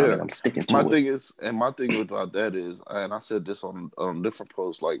whole time, and I'm sticking to it. My thing about that is, and I said this on different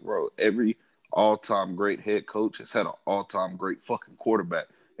posts, like, bro, every all-time great head coach has had an all-time great fucking quarterback.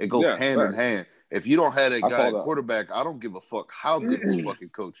 It goes hand in hand. If you don't have that guy at quarterback, I don't give a fuck how good of a fucking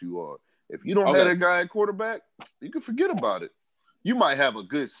coach you are. If you don't have that guy at quarterback, you can forget about it. You might have a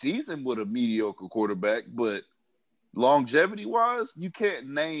good season with a mediocre quarterback, but longevity-wise, you can't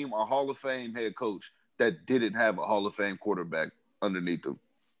name a Hall of Fame head coach that didn't have a Hall of Fame quarterback underneath him.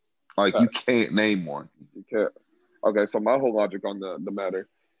 Like, you can't name one. You can't. Okay, so my whole logic on the matter,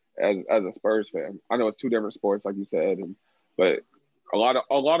 as a Spurs fan, I know it's 2 different sports, like you said, but a lot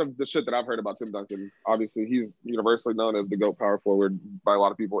of the shit that I've heard about Tim Duncan, obviously he's universally known as the GOAT power forward by a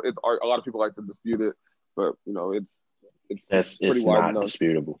lot of people. A lot of people like to dispute it, but it's pretty wide known.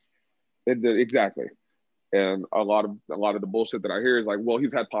 Disputable. Exactly. And a lot of the bullshit that I hear is like, well,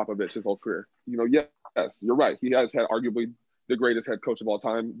 he's had Popovich his whole career. Yes, you're right. He has had arguably the greatest head coach of all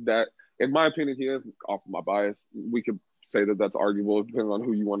time. That, in my opinion, he is. Off of my bias, we could say that that's arguable depending on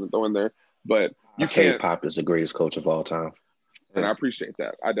who you want to throw in there. But I say Pop is the greatest coach of all time. And I appreciate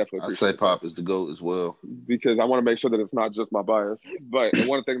that. I definitely appreciate I say Pop is the GOAT as well. Because I want to make sure that it's not just my bias. But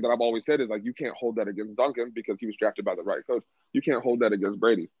one thing that I've always said is, like, you can't hold that against Duncan because he was drafted by the right coach. You can't hold that against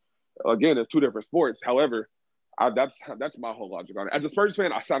Brady. Again, it's 2 different sports. However, that's my whole logic on it. As a Spurs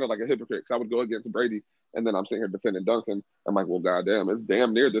fan, I sounded like a hypocrite because I would go against Brady, and then I'm sitting here defending Duncan. I'm like, well, goddamn, it's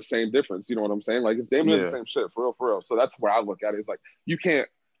damn near the same difference. You know what I'm saying? Like, it's damn near the same shit, for real. So that's where I look at it. It's like, you can't.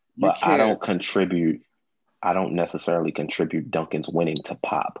 I don't necessarily contribute Duncan's winning to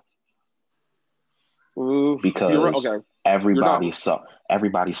Pop. Because everybody saw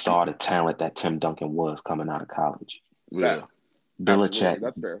the talent that Tim Duncan was coming out of college. Yeah.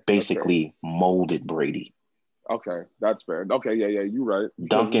 Belichick basically molded Brady. Okay, that's fair. Okay, yeah, you're right.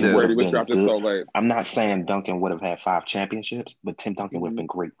 Duncan would have been drafted so late. I'm not saying Duncan would have had 5 championships, but Tim Duncan would have been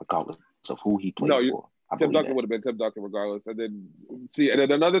great regardless of who he played for. Tim Duncan would have been Tim Duncan regardless. And then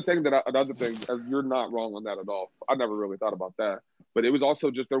another thing, as you're not wrong on that at all. I never really thought about that, but it was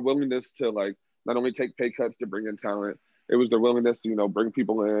also just their willingness to, like, not only take pay cuts to bring in talent. It was their willingness to bring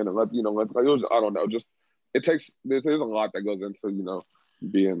people in and let it was, I don't know, just there's a lot that goes into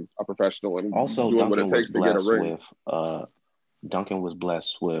being a professional and also doing what it takes to get a ring. Duncan was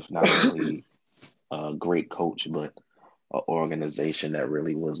blessed with not only a great coach, but an organization that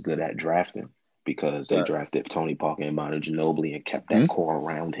really was good at drafting because they Right. drafted Tony Parker and Manu Ginobili and kept Hmm? that core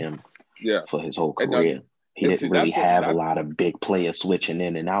around him Yeah. for his whole And career. He and didn't see, really have a that's lot of big players switching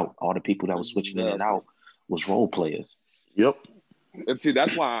in and out. All the people that were switching in and exactly. out was role players. Yep. And see,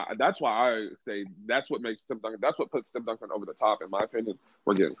 that's why I say that's what makes Tim Duncan. That's what puts Tim Duncan over the top, in my opinion.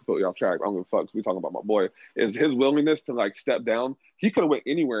 We're getting completely off track. I don't give a fuck. 'Cause we talking about my boy. Is his willingness to like step down. He could have went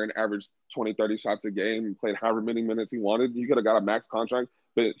anywhere and averaged 20, 30 shots a game and played however many minutes he wanted. He could have got a max contract,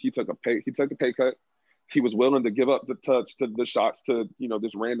 but he took a pay cut. He was willing to give up the touch to the shots to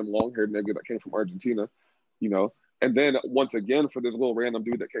this random long haired nigga that came from Argentina, and then once again for this little random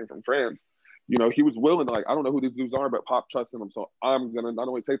dude that came from France. He was willing to I don't know who these dudes are, but Pop trusts in them. So I'm gonna not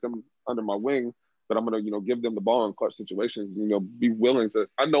only take them under my wing, but I'm gonna, give them the ball in clutch situations. Be willing to.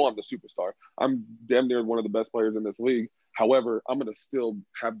 I know I'm the superstar. I'm damn near one of the best players in this league. However, I'm gonna still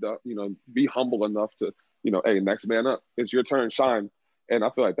have the, be humble enough to, hey, next man up. It's your turn, shine. And I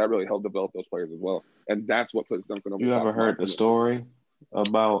feel like that really helped develop those players as well. And that's what puts Duncan over the You top. ever heard the story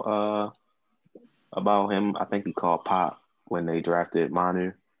about him? I think he called Pop when they drafted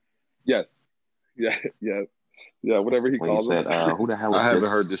Manu. Yes. Yeah. Yes. Yeah. Whatever he When he calls said, him. "Who the hell is I this?" haven't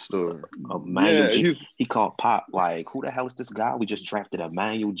heard this story. He called Pop like, "Who the hell is this guy? We just drafted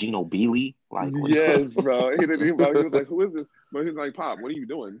Emmanuel Ginobili." Like, yes, bro. He didn't. He was like, "Who is this?" But he's like, "Pop, what are you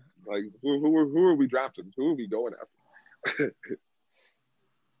doing? Like, who are we drafting? Who are we going after?"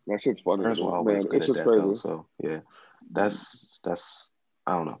 That shit's funny, Spurs were man. always good It's at just that crazy. though. So yeah, that's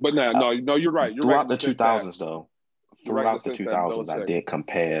I don't know. But no, you're right. You're Throughout right the 2000s, though, throughout the 2000s, I did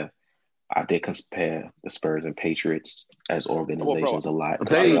compare the Spurs and Patriots as organizations a lot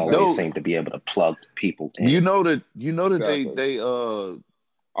because they always seem to be able to plug people in. You know that Exactly. they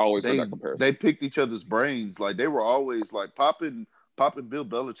always that comparison. They picked each other's brains. Like they were always like Pop and Bill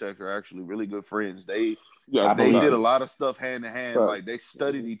Belichick are actually really good friends. They did a lot of stuff hand in hand. Like they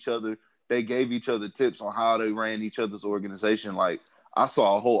studied each other. They gave each other tips on how they ran each other's organization. Like I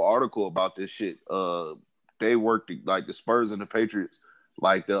saw a whole article about this shit. They worked like the Spurs and the Patriots,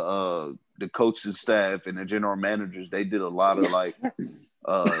 like the coaching staff and the general managers. They did a lot of like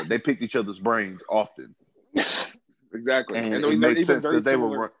they picked each other's brains often. Exactly, and it makes sense because they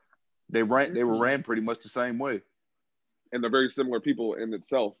were ran pretty much the same way. And they're very similar people in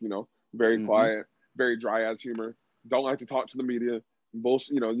itself. Very quiet, very dry ass humor. Don't like to talk to the media.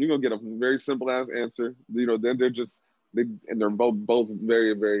 Bullshit. You're gonna get a very simple ass answer. Then they're both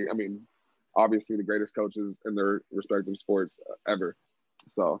very, very. I mean, obviously the greatest coaches in their respective sports ever.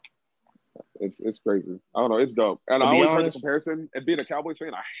 So it's crazy. I don't know. It's dope. And I always heard the comparison. And being a Cowboys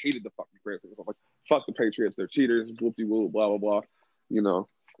fan, I hated the fucking comparison. I'm like, fuck the Patriots. They're cheaters. Whoop-de-whoop, blah blah blah.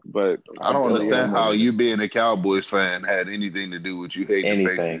 But I don't understand how you being a Cowboys fan had anything to do with you hating the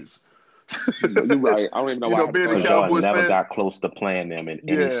Patriots. You're right. I don't even know why. Being a Cowboys never fan, got close to playing them in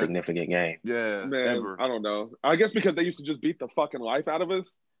any significant game. Yeah, man. Ever. I don't know. I guess because they used to just beat the fucking life out of us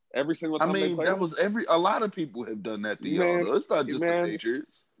every single time they played. That was a lot of people have done that to y'all. Though. It's not just the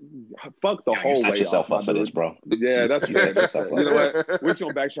Patriots. Fuck the whole way. Set yourself up for this, bro. Yeah, that's fair. You know what? We're just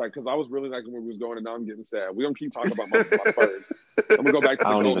gonna backtrack because I was really liking where we was going, and now I'm getting sad. We don't keep talking about my Spurs. I'm gonna go back to the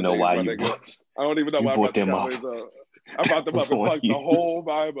Golden Days. I don't even know why I brought them up. I brought them up and fucked the whole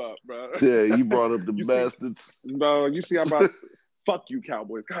vibe up, bro. Yeah, you brought up the bastards. No, you see, I'm about fuck you,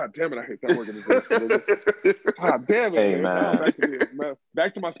 Cowboys. God damn it, I hate that organization. God damn it, hey, man.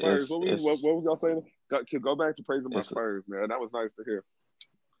 Back to my Spurs. What was y'all saying? Go back to praising my Spurs, man. That was nice to hear.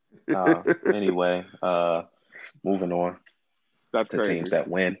 Anyway, moving on. That's to crazy. teams that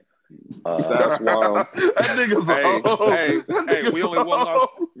win. That's wild. That nigga's hey, we only one loss.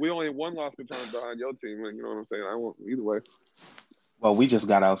 We only one loss behind your team. You know what I'm saying? I won't either way. Well, we just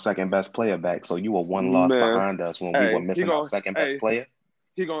got our second best player back, so you were one loss behind us when we were missing our second best player.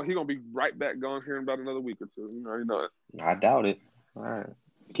 He gonna be right back gone here in about another week or two. You already know it. I doubt it. All right,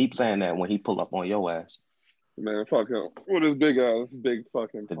 keep saying that when he pull up on your ass. Man, fuck him. What is big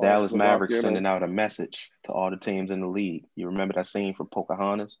fucking. The Dallas Mavericks sending out a message to all the teams in the league. You remember that scene from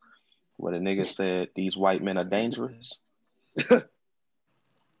Pocahontas where the nigga said, "These white men are dangerous."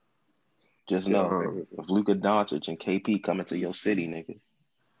 Just know, if Luka Doncic and KP come into your city, nigga,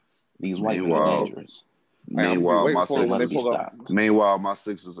 these white men are dangerous. Meanwhile, my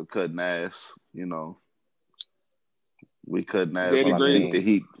Sixers are cutting ass. You know, we cutting ass. We beat the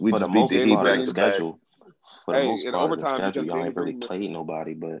Heat. We just beat the Heat back to schedule. For the most part of the schedule, y'all ain't really Green played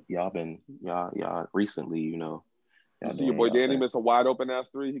nobody, but y'all recently, you know. You see your boy Danny miss a wide open ass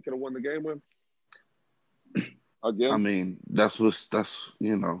three. He could have won the game with. Again, I mean, that's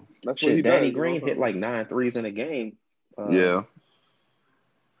you know. That's Shit, Danny Green hit like 9 threes in a game. Yeah.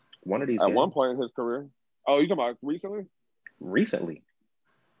 One of these At games. one point in his career. Oh, you talking about recently? Recently.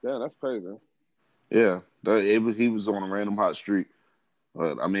 Yeah, that's crazy. Yeah, he was on a random hot streak.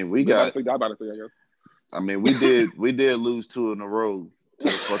 But I mean, we about it, I guess. I mean, we did lose 2 in a row to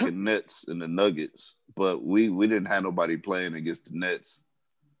the fucking Nets and the Nuggets, but we didn't have nobody playing against the Nets,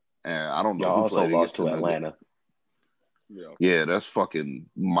 and I don't know Y'all who also played lost against to Atlanta. Yeah, that's fucking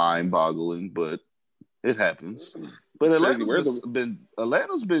mind-boggling, but it happens. But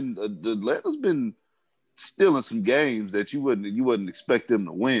Atlanta's been stealing some games that you wouldn't expect them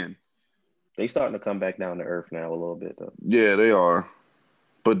to win. They starting to come back down to earth now a little bit though. Yeah, they are.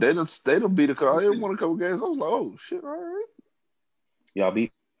 But they don't beat a car. They won a couple games. I was like, oh shit, all right. Y'all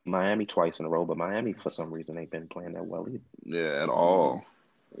beat Miami twice in a row, but Miami for some reason ain't been playing that well either. Yeah, at all.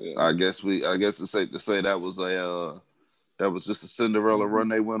 Yeah. I guess it's safe to say that was just a Cinderella run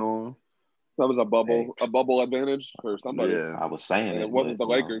they went on. That was a bubble advantage for somebody. Yeah, I was saying it wasn't the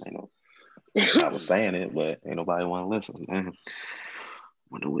Lakers. I was saying it, but ain't nobody want to listen, man.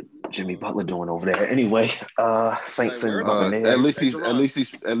 Wonder what Jimmy Butler doing over there. Anyway, Saints and Buccaneers. At least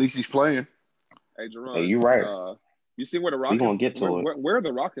he's playing. Hey, Jerron. Hey, you right. You see where the Rockets? We gonna get to it. Where are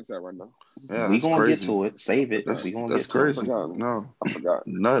the Rockets at right now? Yeah, we gonna get to it. Save it. That's crazy. No, I forgot.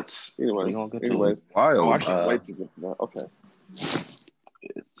 Nuts. Anyway, we gonna get to it. Wild. I can't wait to get to that. Okay.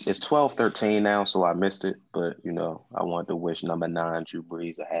 It's 12:13 now, so I missed it. But I wanted to wish number 9 Drew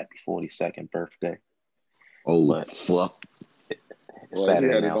Brees a happy 42nd birthday. Oh, fuck. It's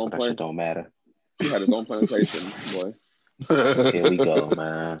Saturday now, so that shit don't matter. He had his own plantation, boy. Here we go,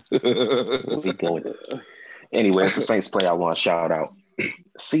 man. Here we go with it. Anyway, it's the Saints play I want to shout out.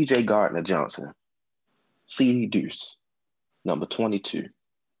 C.J. Gardner-Johnson. C.D. Deuce. Number 22.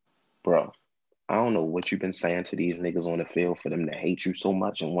 Bro, I don't know what you've been saying to these niggas on the field for them to hate you so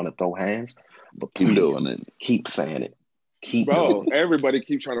much and want to throw hands, but please keep saying it. Everybody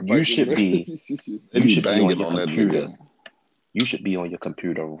keep trying to fight you. Should be on your computer. You should be on your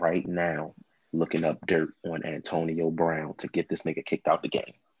computer right now looking up dirt on Antonio Brown to get this nigga kicked out the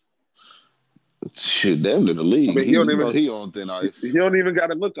game. Shit, damn to the league. I mean, he on thin ice. He don't even got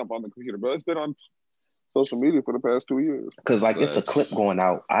to look up on the computer, bro. It's been on social media for the past 2 years. Because it's a clip going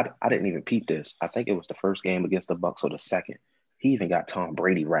out. I didn't even peep this. I think it was the first game against the Bucs or the second. He even got Tom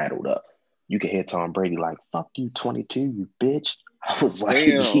Brady rattled up. You could hear Tom Brady like, "Fuck you, 22, you bitch." I was like,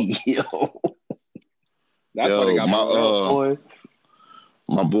 yo. That's why they got boy.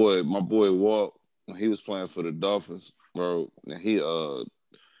 My boy Walt, when he was playing for the Dolphins, bro, and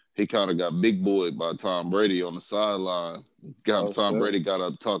he kind of got big boyed by Tom Brady on the sideline. Tom Brady got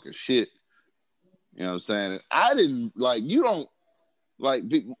up talking shit. You know what I'm saying? I didn't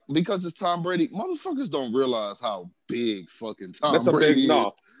because it's Tom Brady. Motherfuckers don't realize how big fucking Tom Brady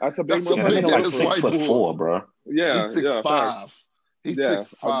is. That's a big motherfucker. Like 6'4", bro. Yeah, he's 6'5". He's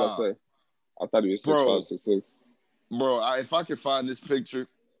 6'5". I thought he was 6'5", 6'6". Bro, if I could find this picture,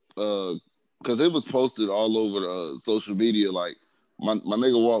 because it was posted all over social media, like my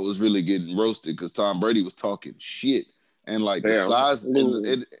nigga Walt was really getting roasted because Tom Brady was talking shit, and like the size,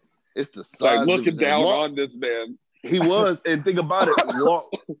 and it's the size. Like looking down on this man. He was, and think about it,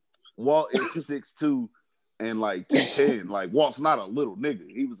 Walt is 6'2" and like 210. Like Walt's not a little nigga.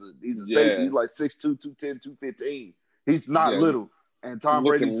 He's a safety. He's like 6'2", 210, 215. He's not little, and Tom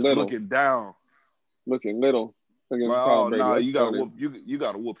Brady's looking down, looking little. Well, no, you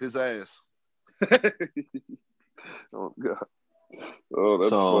gotta whoop his ass. Oh god. Oh,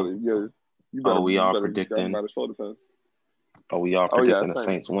 that's funny. Yeah, you better. We all predicting. We all predicting the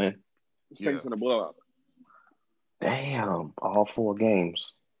Saints win. Saints in a blowout. Damn, all 4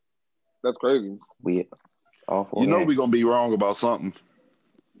 games. That's crazy. We all 4. We're gonna be wrong about something.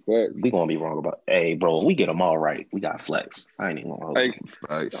 We gonna be wrong about. Hey, bro, we get them all right. We got flex. I ain't even gonna.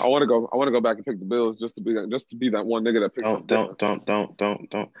 I want to go back and pick the Bills just to be that one nigga that picks.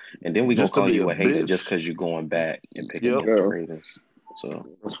 Don't. And then we gonna call you a hater just because you're going back and picking against the Ravens. So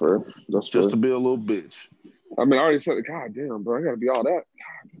that's fair. To be a little bitch. I mean, I already said, God damn, bro, I gotta be all that.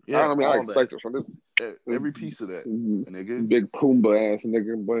 God, I expect it from this. Every piece of that, nigga. Big Pumbaa ass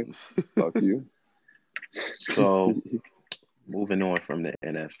nigga, boy. Fuck you. So, moving on from the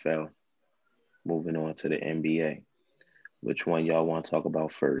NFL, moving on to the NBA. Which one y'all want to talk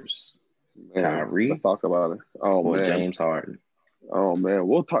about first? Kyrie? Let's talk about it. Or James Harden? Oh, man.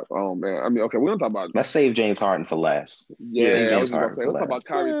 We'll talk. Oh, man. I mean, okay, we don't talk about it. Let's save James Harden for last. Yeah, I was just going to say, let's talk about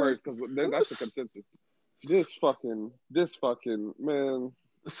Kyrie first because that's the consensus. This fucking, man.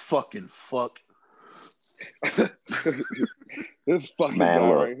 This fucking fuck. This fucking man, guy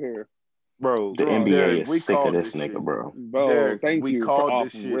look, right here. Bro, the NBA is sick of this nigga, bro. Bro, Derek, thank you for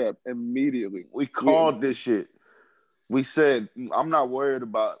off rip immediately. We called this shit. We said I'm not worried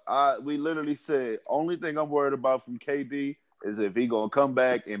about. We literally said only thing I'm worried about from KD is if he gonna come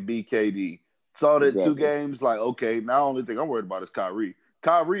back and be KD. Saw that Exactly. 2 games, like okay. Now only thing I'm worried about is Kyrie.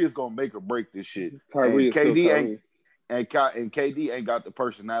 Kyrie is gonna make or break this shit. Kyrie And is still Kyrie. and KD ain't got the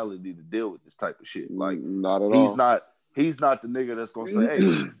personality to deal with this type of shit. Like not at he's all. not. He's not the nigga that's gonna say,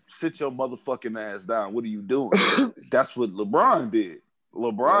 "Hey, sit your motherfucking ass down. What are you doing?" That's what LeBron did.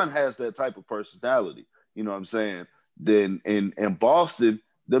 LeBron has that type of personality. You know what I'm saying? Then in Boston,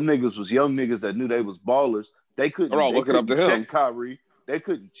 them niggas was young niggas that knew they was ballers. They couldn't. They're all They looking up couldn't to him. check Kyrie. They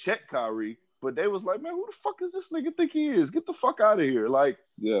couldn't check Kyrie, but they was like, "Man, who the fuck is this nigga think he is? Get the fuck out of here!" Like,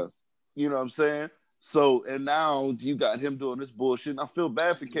 Yeah. you know what I'm saying? So, and now you got him doing this bullshit. And I feel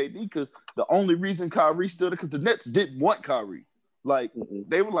bad for KD because the only reason Kyrie stood it because the Nets didn't want Kyrie. Like,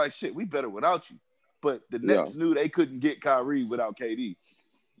 they were like, shit, we better without you. But the Nets knew they couldn't get Kyrie without KD.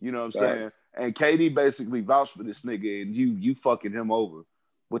 You know what I'm saying? And KD basically vouched for this nigga and you fucking him over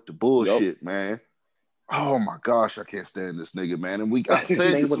with the bullshit, man. Oh my gosh, I can't stand this nigga, man. And I said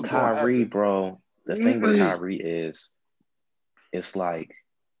the thing this with was Kyrie, bro. The thing with Kyrie is, it's like,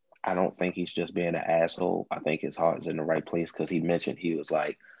 I don't think he's just being an asshole. I think his heart is in the right place because he mentioned he was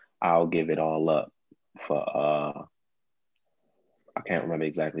like, I'll give it all up for I can't remember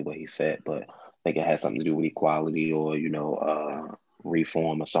exactly what he said, but I think it has something to do with equality or,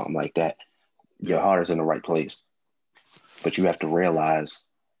 reform or something like that. Your heart is in the right place. But you have to realize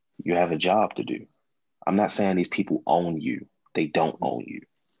you have a job to do. I'm not saying these people own you. They don't own you.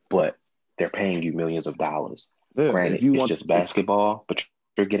 But they're paying you millions of dollars. Yeah, Granted, it's just basketball, but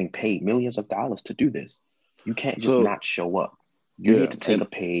you're getting paid millions of dollars to do this. You can't just not show up. You need to take a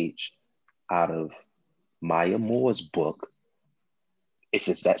page out of Maya Moore's book if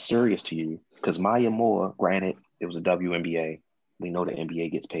it's that serious to you. Because Maya Moore, granted, it was a WNBA. We know the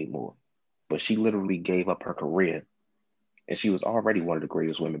NBA gets paid more. But she literally gave up her career. And she was already one of the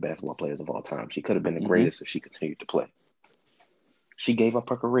greatest women basketball players of all time. She could have been the greatest if she continued to play. She gave up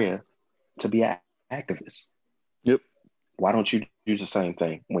her career to be an activist. Yep. Why don't you do the same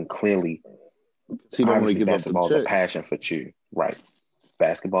thing when clearly obviously basketball is a passion for you? Right.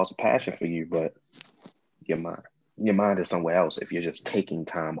 Basketball is a passion for you, but your mind is somewhere else if you're just taking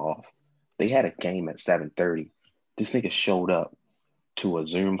time off. They had a game at 7:30. This nigga showed up to a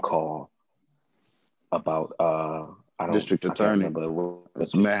Zoom call about district attorney.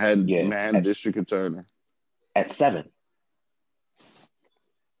 It's Manhattan district attorney. At 7.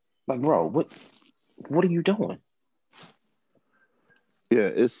 Like, bro, what are you doing? Yeah,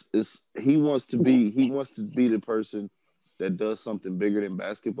 it's he wants to be the person that does something bigger than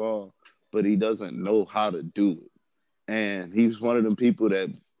basketball, but he doesn't know how to do it. And he's one of them people that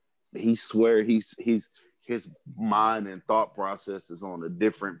he swear his mind and thought process is on a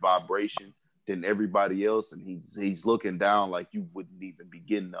different vibration than everybody else, and he's looking down like you wouldn't even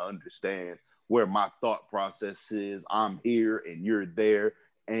begin to understand where my thought process is. I'm here and you're there.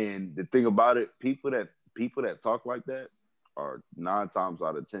 And the thing about it, people that talk like that are 9 times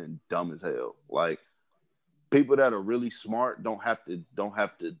out of 10 dumb as hell. Like, people that are really smart don't have to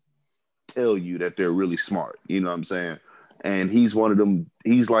tell you that they're really smart. You know what I'm saying? And he's one of them.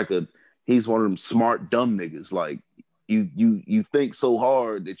 He's one of them smart dumb niggas. Like, you think so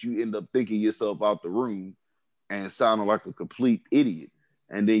hard that you end up thinking yourself out the room and sounding like a complete idiot,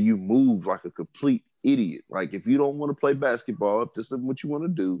 and then you move like a complete idiot. Like, if you don't want to play basketball, if this is what you want to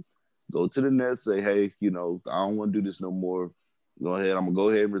do, go to the Nets, say, hey, I don't want to do this no more. I'm gonna go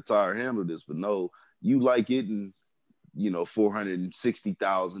ahead and retire, handle this. But no, you like getting,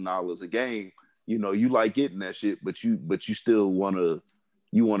 $460,000 a game. You like getting that shit, but you still wanna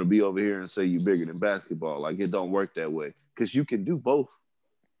be over here and say you're bigger than basketball. Like, it don't work that way because you can do both.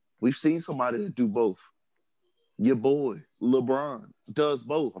 We've seen somebody that do both. Your boy LeBron does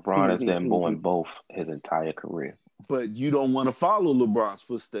both. LeBron has been doing both his entire career. But you don't want to follow LeBron's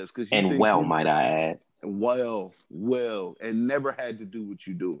footsteps because might I add, well, and never had to do what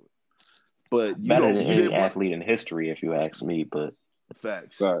you doing. But better than any athlete in history, if you ask me. But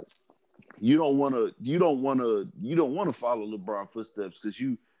facts. You don't want to follow LeBron's footsteps because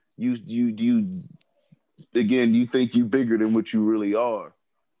you again, you think you bigger than what you really are,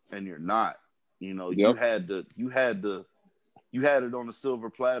 and you're not. You had it on a silver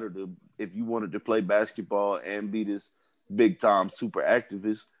platter if you wanted to play basketball and be this big time super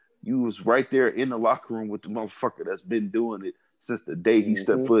activist. You was right there in the locker room with the motherfucker that's been doing it since the day he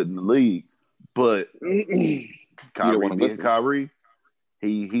stepped foot in the league. But Kyrie being Kyrie,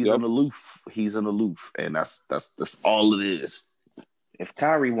 he's an aloof. He's an aloof, and that's all it is. If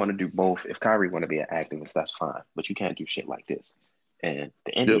Kyrie want to do both, if Kyrie want to be an activist, that's fine. But you can't do shit like this. And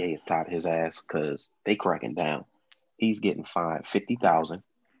the NBA is tied his ass because they cracking down. he's getting fined $50,000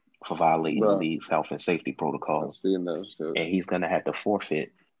 for violating the Bruh, league's health and safety I've protocols, seen that shit. and he's gonna have to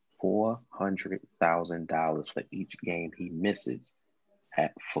forfeit $400,000 for each game he misses for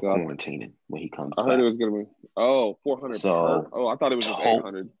So quarantining when he comes I heard back. it was gonna be 400 So per. Oh, I thought it was just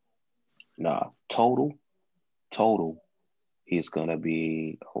 800. Total, he's gonna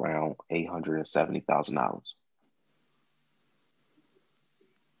be around $870,000.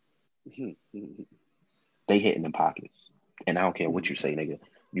 They hitting in pockets, and I don't care what you say, nigga.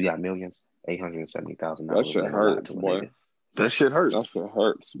 You got millions, $870,000. That shit hurts, boy. That shit hurts. That shit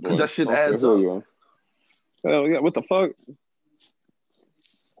hurts, boy. That shit I don't care adds who up. you are. Hell yeah! What the fuck?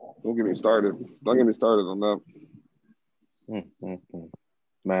 Don't get me started. Don't get me started on that.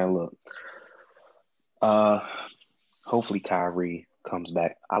 Man, look. Hopefully Kyrie comes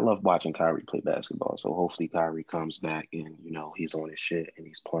back. I love watching Kyrie play basketball, so hopefully Kyrie comes back and he's on his shit and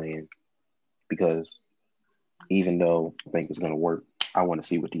he's playing. Because even though I think it's gonna work, I want to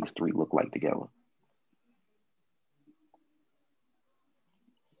see what these three look like together.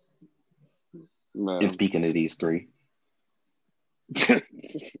 Man. And speaking of these three, and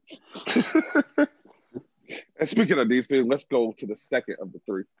speaking of these three, let's go to the second of the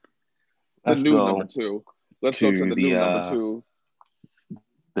three. let's new go number two. Let's go to the new number two.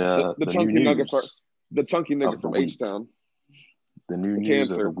 The chunky new nugget news the chunky nugget of from the week. H-Town. The new The news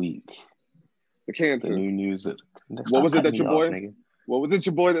cancer. of the week. The cancer. The new news of what was it that your boy? What was it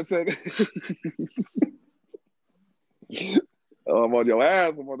your boy that said? Oh, I'm on your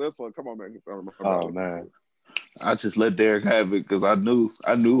ass. I'm on this one. Come on, man. Oh man. I just let Derek have it because I knew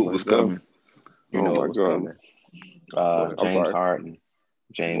it was coming. You know it was coming.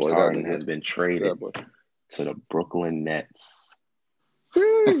 James Harden has been traded to the Brooklyn Nets.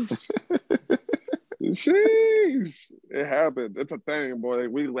 Sheesh. It happened. It's a thing, boy.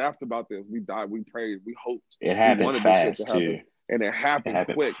 We laughed about this. We died. We prayed. We hoped. It happened fast too. And it happened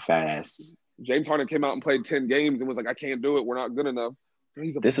quick. Fast. James Harden came out and played 10 games and was like, "I can't do it. We're not good enough."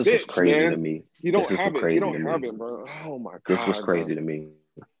 This is what's crazy to me. You don't have it. You don't have it, bro. Oh my god. This was crazy to me.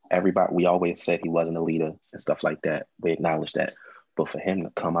 Everybody, we always said he wasn't a leader and stuff like that. We acknowledge that. But for him to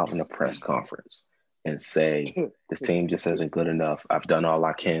come out in a press conference and say, this team just isn't good enough. I've done all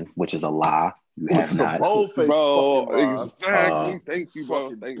I can, which is a lie. You have not. Bro, exactly. Thank you,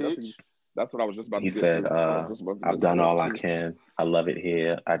 bro. That's what I was just about to He said, I've done all I can. I love it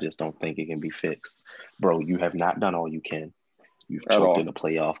here. I just don't think it can be fixed. Bro, you have not done all you can. You've choked in the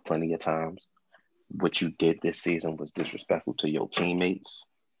playoff plenty of times. What you did this season was disrespectful to your teammates,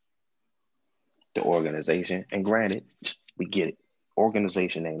 the organization. And granted, we get it.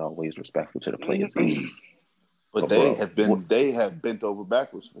 Organization ain't always respectful to the players. But they have bent over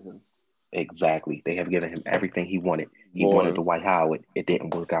backwards for him. Exactly. They have given him everything he wanted. He wanted Dwight Howard. It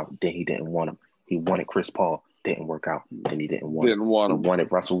didn't work out. Then he didn't want him. He wanted Chris Paul. Didn't work out. Then he didn't want him. He wanted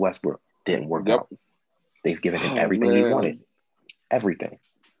Russell Westbrook. Didn't work out. They've given him everything he wanted. Everything.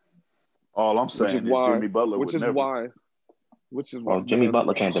 All I'm saying is Jimmy Butler Which is why. Well, Jimmy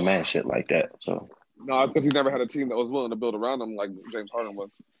Butler can't demand shit like that. So. No, because he never had a team that was willing to build around him like James Harden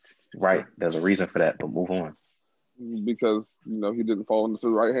was. Right. There's a reason for that, but move on. Because, he didn't fall into the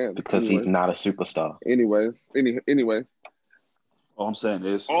right hands. Because he's not a superstar. Anyways. All I'm saying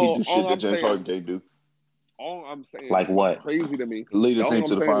is he do shit that James Harden can't do. All I'm saying like what? Crazy to me. Lead the team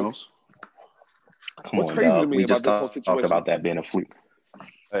to the finals. Come on, crazy to me we just talked about that being a fluke.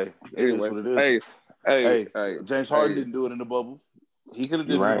 Hey, anyways, what it is. Hey, James Harden didn't do it in the bubble. He could have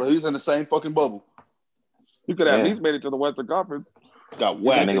did it, but he's in the same fucking bubble. He could have at least made it to the Western Conference. Got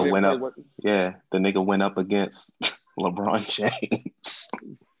whacked. The nigga went up against LeBron James.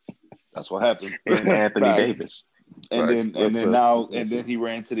 That's what happened. And Anthony Davis. And then he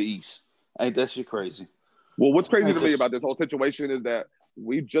ran to the East. Ain't that shit crazy? Well, what's crazy to me about this whole situation is that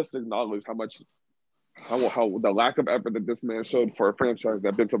we just acknowledged how the lack of effort that this man showed for a franchise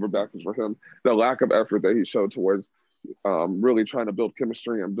that bent over backwards for him, the lack of effort that he showed towards really trying to build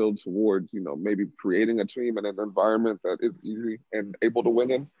chemistry and build towards, maybe creating a team and an environment that is easy and able to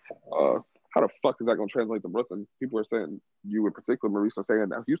win in. How the fuck is that going to translate to Brooklyn? People are saying, you in particular, Maurice, are saying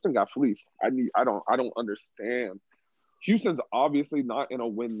that Houston got fleeced. I don't understand. Houston's obviously not in a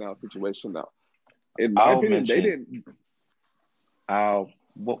win now situation now. In my opinion, they didn't.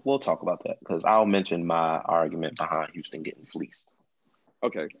 We'll talk about that because I'll mention my argument behind Houston getting fleeced.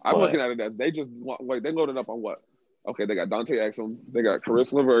 Okay, I'm looking at it as they just they loaded up on what? Okay, they got Dante Exum, they got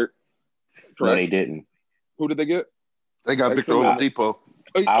Caris LeVert. No, they didn't. Who did they get? They got Victor Oladipo.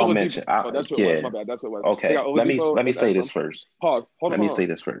 I'll mention. That's what it was. My bad. That's what it was. Okay, let me say this first. Pause. Hold on. Let me say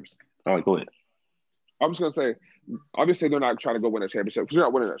this first. All right, go ahead. I'm just gonna say, obviously they're not trying to go win a championship because you're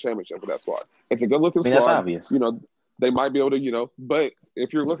not winning a championship with that squad. It's a good looking squad. That's obvious. they might be able to, but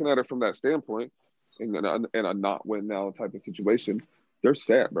if you're looking at it from that standpoint, in a not win now type of situation, they're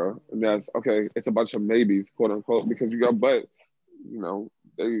set, bro. And that's okay. It's a bunch of maybes, quote unquote, because but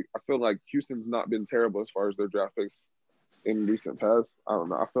I feel like Houston's not been terrible as far as their draft picks in recent past. I don't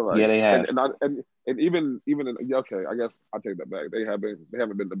know. I feel like they have, and even okay, I guess I take that back. They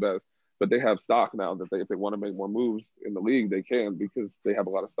haven't been the best, but they have stock now that if they want to make more moves in the league, they can because they have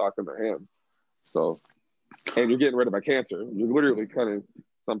a lot of stock in their hands. So, and you're getting rid of a cancer. You're literally cutting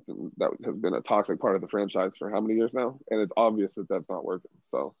something that has been a toxic part of the franchise for how many years now, and it's obvious that that's not working.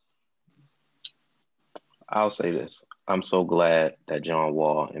 So, I'll say this: I'm so glad that John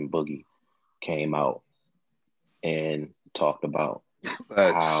Wall and Boogie came out and talked about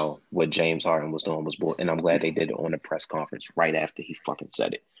how what James Harden was doing was bull, and I'm glad they did it on the press conference right after he fucking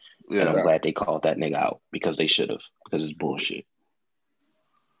said it. Yeah, and I'm glad they called that nigga out because they should have, because it's bullshit.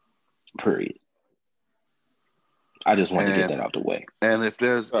 Period. I just wanted to get that out the way. And if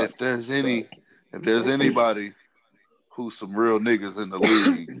there's anybody who's some real niggas in the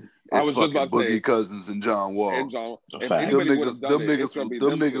league, it's fucking Boogie Cousins and John Wall. Them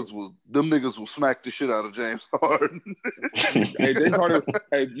niggas will smack the shit out of James Harden. Hey, James Harden.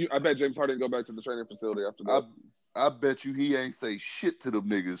 I bet James Harden go back to the training facility after that. I bet you he ain't say shit to them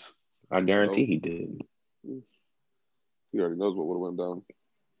niggas. I guarantee he did. He already knows what would have went down.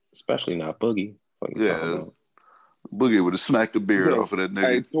 Especially not Boogie. Yeah. Boogie would have smacked the beard off of that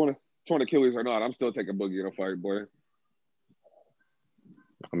nigga. Hey, torn Achilles or not, I'm still taking Boogie in a fight, boy.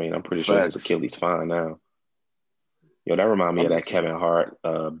 I mean, I'm pretty sure his Achilles fine now. Yo, that remind me of that Kevin Hart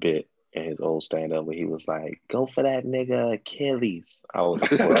bit in his old stand-up where he was like, "Go for that nigga Achilles." I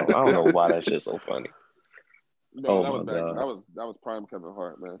don't know why that shit's so funny. No, that was prime Kevin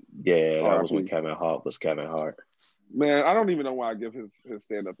Hart, man. Yeah, that was when Kevin Hart was Kevin Hart. Man, I don't even know why I give his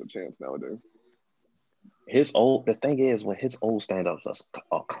stand-ups a chance nowadays. The thing is, when his old stand-ups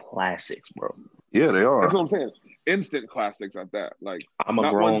are classics, bro. Yeah, they are. That's what I'm saying. Instant classics at that. Like, I'm a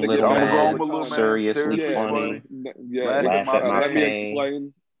grown little man, seriously funny. Yeah, laugh at my let me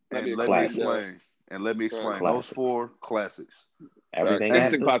explain. Let me explain. Those 4 classics. Everything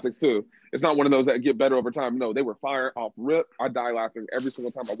instant classics too. It's not one of those that get better over time. No, they were fire off rip. I die laughing every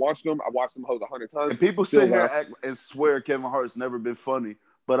single time I watched them. I watched them hoes 100 times. And people sit here and swear Kevin Hart's never been funny.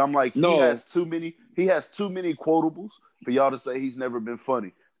 But I'm like, he has too many quotables for y'all to say he's never been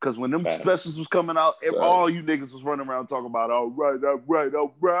funny. Because when them specials was coming out, all you niggas was running around talking about, all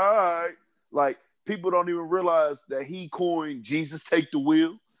right. Like, people don't even realize that he coined Jesus Take the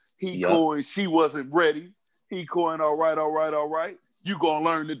Wheel. He coined She Wasn't Ready. He coined all right. You gonna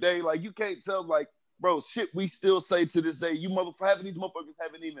learn today. Like, you can't tell, like, bro, shit we still say to this day. You these motherfuckers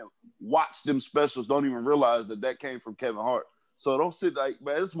haven't even watched them specials, don't even realize that came from Kevin Hart. So don't sit like,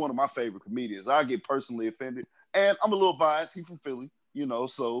 man, this is one of my favorite comedians. I get personally offended. And I'm a little biased. He's from Philly,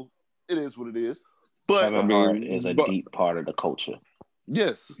 so it is what it is. But Kevin Hart is a deep part of the culture.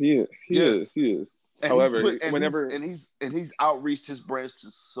 Yes. He is. And however, he's outreached his branch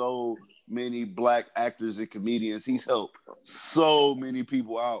to so many black actors and comedians. He's helped so many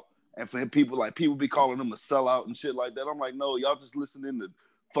people out. And for people be calling him a sellout and shit like that. I'm like, no, y'all just listening to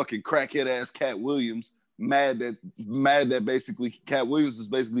fucking crackhead ass Cat Williams. Mad that basically Cat Williams is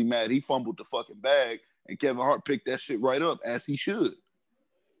basically mad he fumbled the fucking bag and Kevin Hart picked that shit right up as he should.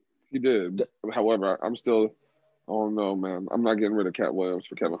 He did. However, I'm still, I don't know, man. I'm not getting rid of Cat Williams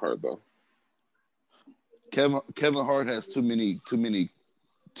for Kevin Hart though. Kevin Hart has too many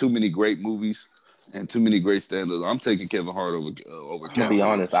great movies and too many great stand-ups. I'm taking Kevin Hart over Cat. To be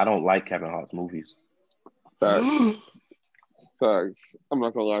honest, I don't like Kevin Hart's movies. Facts. I'm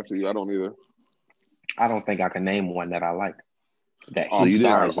not gonna lie to you. I don't either. I don't think I can name one that I like. That he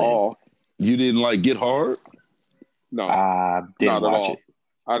stars in. You didn't like Get Hard? No, I didn't watch it.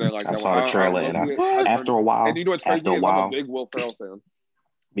 I didn't like that. I saw the trailer, and after a while, and you know what's crazy? I'm a big Will Ferrell fan.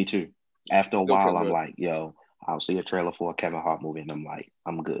 Me too. After a while, I'm like, yo, I'll see a trailer for a Kevin Hart movie, and I'm like,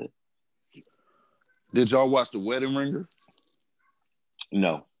 I'm good. Did y'all watch The Wedding Ringer?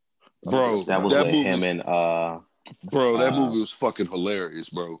 No, bro. That was with him and Bro, that movie was fucking hilarious,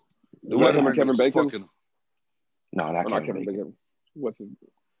 bro. The Wedding Ringer, Kevin Bacon. No, not Kevin Bacon. What's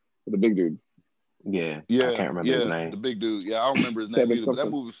the big dude? Yeah, I can't remember his name. The big dude. Yeah, I don't remember his name either. But that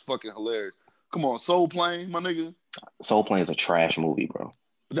movie was fucking hilarious. Come on, Soul Plane, my nigga. Soul Plane is a trash movie, bro.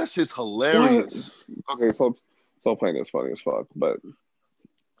 That shit's hilarious. Okay, Soul Plane is funny as fuck, but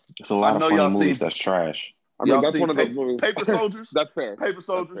it's a lot of funny movies that's trash. I mean, that's one of those movies. Paper Soldiers? That's fair. Paper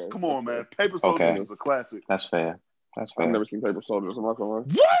Soldiers? Fair. Come on, man. Paper Soldiers is a classic. That's fair. I've never seen Paper Soldiers. I'm not gonna lie.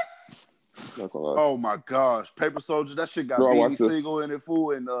 What? Not gonna lie. Oh my gosh, Paper Soldier, that shit got Bro, I Beanie watched this. Siegel in it,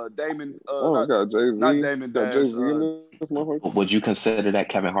 fool, and Damon. Oh, got Jay Z. Not Damon Got Dash. Jay Z in this motherfucker. Would you consider that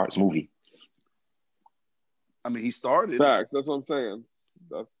Kevin Hart's movie? I mean, he started. Facts. That's what I'm saying.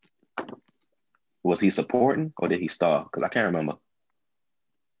 Was he supporting or did he star? Because I can't remember.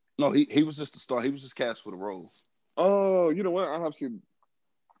 No, he was just the star. He was just cast for the role. Oh, you know what? I have seen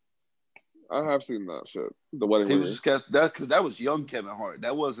that shit. The Wedding He Ringer. was just cast that because that was young Kevin Hart.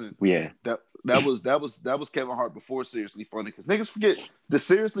 That wasn't. Yeah. That was Kevin Hart before Seriously Funny. Because niggas forget the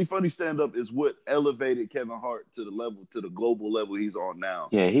Seriously Funny stand up is what elevated Kevin Hart to the global level he's on now.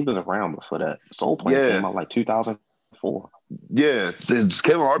 Yeah, he was around before that. Soul Plane came out like 2004. Yeah,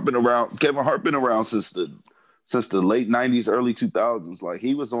 Kevin Hart been around. Kevin Hart been around since the late '90s, early 2000s. Like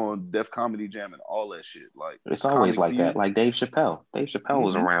he was on Def Comedy Jam and all that shit. Like it's always like View. that. Like Dave Chappelle. Dave Chappelle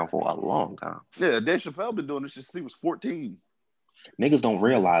was around for a long time. Yeah, Dave Chappelle been doing this since he was 14. Niggas don't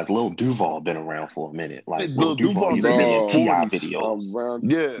realize Lil Duval been around for a minute. Like Lil Duval's even been in been T.I. 40s. videos.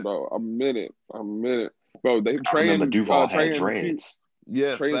 Yeah, bro, a minute, bro. They I remember trained Duval had trained dreads.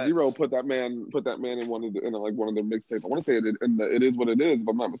 Yeah, Train facts. Zero put that man in one of their mixtapes. I want to say it is what it is, if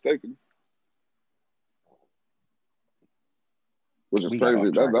I'm not mistaken. Which is We got crazy.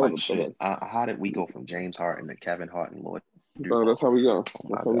 off track That like was shit. How did we go from James Harden to Kevin Hart and Lloyd? No, that's how we go. Oh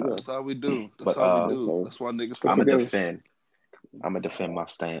my That's how we God. go. That's how we do. But, That's why niggas. I'm together. gonna defend my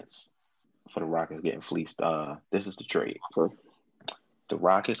stance for the Rockets getting fleeced. This is the trade. Okay. The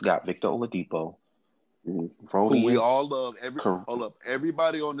Rockets got Victor Oladipo. Mm-hmm. Who we all love. Hold up.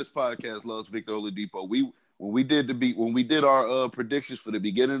 Everybody on this podcast loves Victor Oladipo. When we did our predictions for the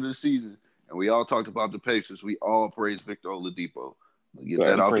beginning of the season, and we all talked about the Pacers, we all praised Victor Oladipo. Get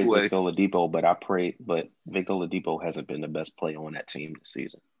that out the way. Victor Oladipo, but Victor Oladipo hasn't been the best player on that team this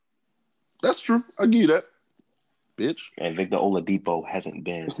season. That's true. I give you that, bitch. And Victor Oladipo hasn't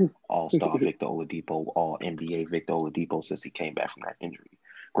been all-star Victor Oladipo, all-NBA Victor Oladipo since he came back from that injury.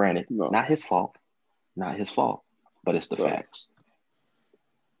 Granted, not his fault, but it's the facts.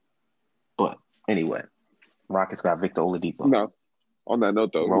 But anyway, Rockets got Victor Oladipo. No, on that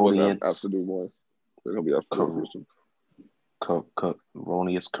note though, he wasn't asked to do more. He'll be asked to do Houston.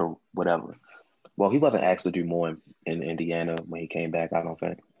 Ronius, whatever. Well, he wasn't asked to do more in Indiana when he came back, I don't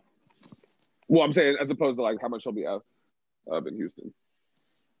think. Well, I'm saying as opposed to like how much he'll be asked in Houston.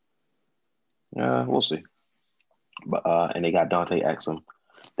 Yeah, we'll see. But and they got Dante Exum.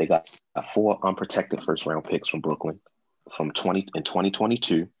 They got 4 unprotected first-round picks from Brooklyn in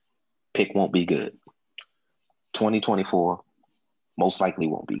 2022. Pick won't be good. 2024 most likely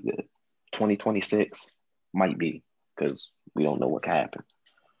won't be good. 2026 might be because we don't know what can happen.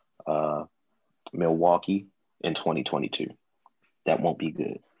 Milwaukee in 2022. That won't be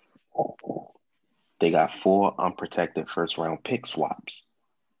good. They got 4 unprotected first-round pick swaps,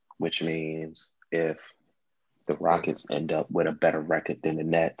 which means if the Rockets end up with a better record than the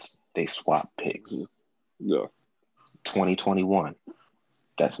Nets, they swap picks. Yeah. 2021,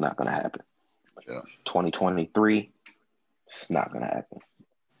 that's not going to happen. Yeah. 2023, it's not going to happen.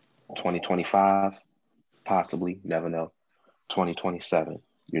 2025, possibly, never know. 2027,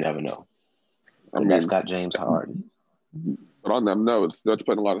 you never know. The Nets got James Harden. But on them notes, they're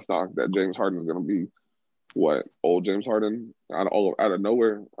putting a lot of stock that James Harden is going to be what? Old James Harden? Out of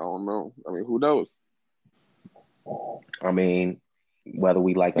nowhere? I don't know. I mean, who knows? I mean, whether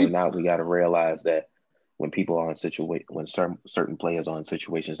we like it or not, we got to realize that when people are in when certain players are in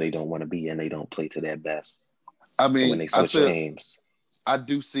situations they don't want to be in, they don't play to their best. I mean, when they switch teams, I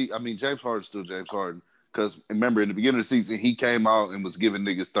do see. I mean, James Harden's still James Harden because remember in the beginning of the season he came out and was giving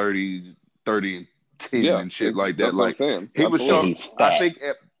niggas 30 and 10 and shit like that. Like he was showing.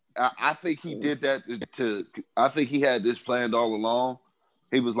 I think he did that to. I think he had this planned all along.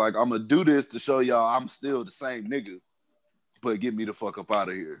 He was like, I'm gonna do this to show y'all I'm still the same nigga, but get me the fuck up out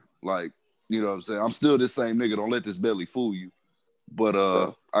of here. Like, you know what I'm saying? I'm still this same nigga. Don't let this belly fool you. But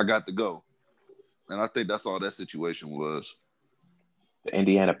I got to go. And I think that's all that situation was. The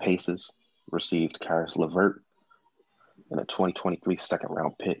Indiana Pacers received Karis LeVert and a 2023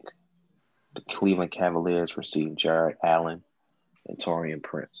 second-round pick. The Cleveland Cavaliers received Jared Allen and Taurean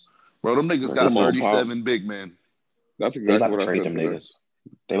Prince. Bro, them niggas got 37 big men. That's exactly what I said. Trade them niggas.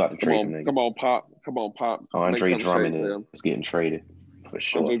 They about to trade them niggas. Come on, Pop. Andre Drummond is getting traded for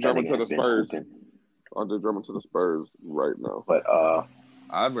sure. Andre Drummond to the Spurs. Andre Drummond to the Spurs right now. But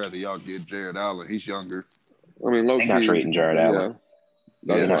I'd rather y'all get Jared Allen. He's younger. I mean, they're not trading Jared Allen.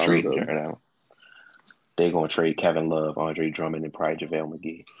 They're not trading Jared Allen. They're going to trade Kevin Love, Andre Drummond, and probably JaVale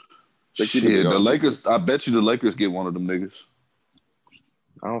McGee. Shit, the Lakers. I bet you the Lakers get one of them niggas.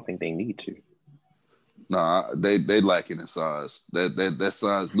 I don't think they need to. Nah, they lacking in size. That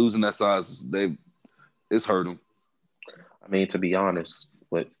size, losing that size, it's hurt them. I mean, to be honest,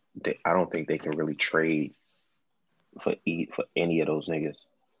 I don't think they can really trade for any of those niggas.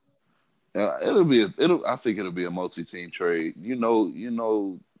 I think it'll be a multi-team trade.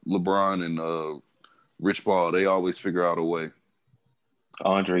 LeBron and Rich Paul, they always figure out a way.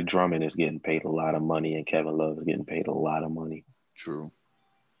 Andre Drummond is getting paid a lot of money, and Kevin Love is getting paid a lot of money. True.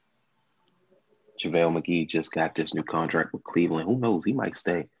 JaVale McGee just got this new contract with Cleveland. Who knows? He might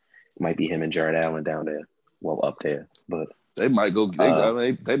stay. It might be him and Jared Allen down there. Well, up there. But they might go.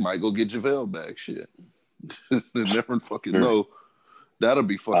 They might go get JaVale back. Shit. They never fucking know. That'll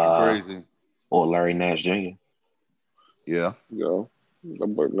be fucking crazy. Or Larry Nance Jr. Yeah.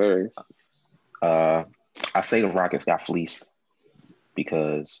 But Larry. I say the Rockets got fleeced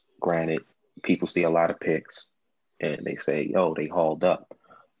because, granted, people see a lot of picks and they say, yo, they hauled up.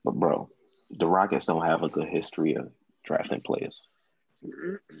 But, bro, the Rockets don't have a good history of drafting players.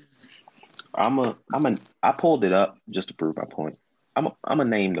 I pulled it up just to prove my point. I'm gonna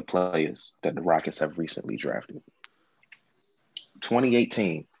name the players that the Rockets have recently drafted.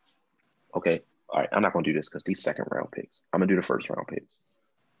 2018. Okay, all right. I'm not gonna do this because these second round picks. I'm gonna do the first round picks.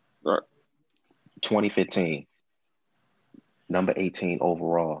 All right. 2015. Number 18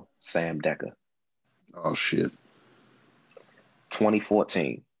 overall, Sam Dekker. Oh shit.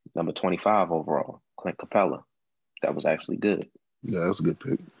 2014. Number 25 overall, Clint Capella. That was actually good. Yeah, that's a good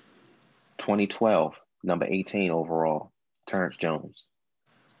pick. 2012, number 18 overall, Terrence Jones.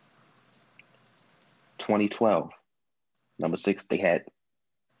 2012, number 6, they had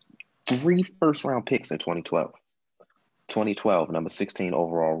 3 first-round picks in 2012. 2012, number 16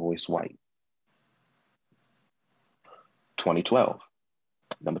 overall, Royce White. 2012,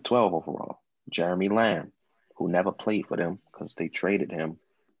 number 12 overall, Jeremy Lamb, who never played for them because they traded him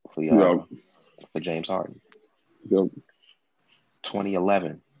for James Harden. Yep.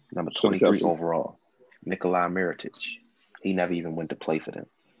 2011, number 23 overall, Nikolai Mirotic. He never even went to play for them.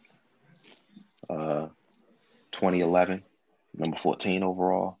 2011, number 14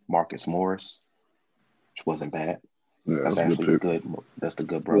 overall, Marcus Morris, which wasn't bad. Yeah, that's actually good. That's the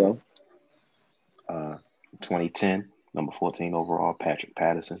good brother. Yeah. 2010, number 14 overall, Patrick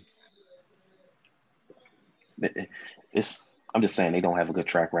Patterson. I'm just saying they don't have a good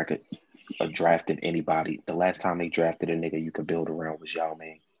track record of drafting anybody. The last time they drafted a nigga you could build around was Yao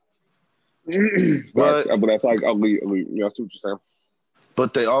Ming. But that's like elite. Yeah, I see what you're saying.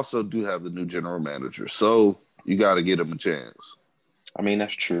 But they also do have the new general manager, so you got to give them a chance. I mean,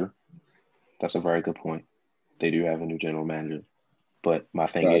 that's true. That's a very good point. They do have a new general manager, but my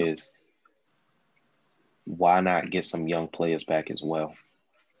thing is, why not get some young players back as well?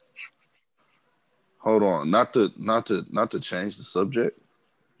 Hold on, not to change the subject,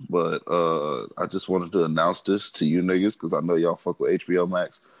 but I just wanted to announce this to you niggas because I know y'all fuck with HBO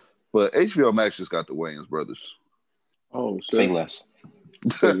Max, but HBO Max just got the Wayans brothers. Oh shit! Say less.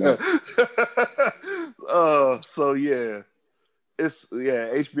 So yeah,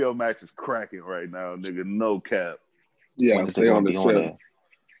 HBO Max is cracking right now, nigga. No cap. Yeah, they on the show.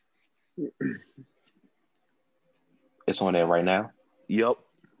 It's on there right now. Yep.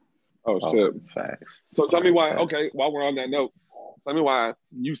 Oh shit! Facts. So tell me why. Okay, while we're on that note, tell me why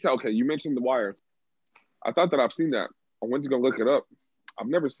you said you mentioned The Wire. I thought that I've seen that. I went to go look it up. I've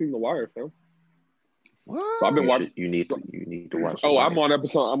never seen The Wire, fam. What? So I've been watching. You need to watch. Oh, I'm on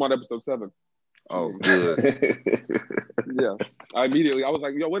episode 7. Oh, good. Yeah. I was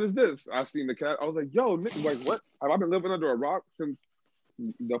like, yo, what is this? I've seen the cat. I was like, yo, Nick, like, what? Have I been living under a rock since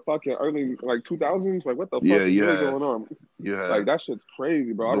the fucking early 2000s? Like, what the fuck is really going on? Yeah. Like, that shit's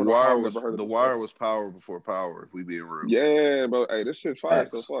crazy, bro. I don't know how I've never heard of The Wire was power before power, if we being real. Yeah, bro. Hey, this shit's fire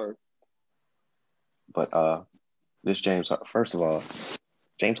so far. But this James, first of all,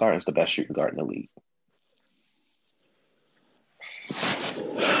 James Harden's the best shooting guard in the league.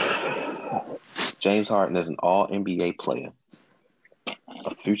 James Harden is an all-NBA player,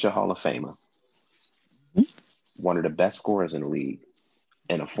 a future Hall of Famer, one of the best scorers in the league,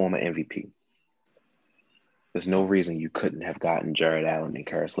 and a former MVP. There's no reason you couldn't have gotten Jared Allen and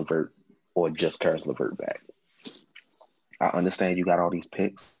Caris LeVert or just Caris LeVert back. I understand you got all these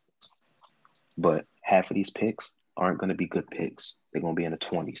picks, but half of these picks aren't going to be good picks. They're going to be in the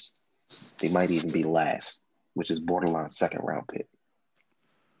 20s. They might even be last, which is borderline second-round pick.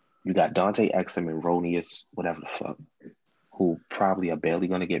 You got Dante Exum and Ronius, whatever the fuck, who probably are barely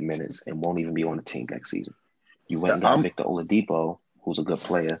going to get minutes and won't even be on the team next season. You went and got Victor Oladipo, who's a good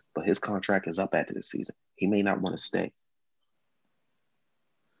player, but his contract is up after this season. He may not want to stay.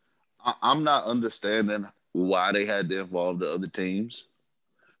 I'm not understanding why they had to involve the other teams.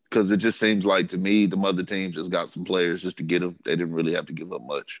 Because it just seems like to me, the other team just got some players just to get them. They didn't really have to give up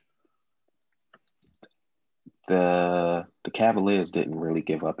much. The Cavaliers didn't really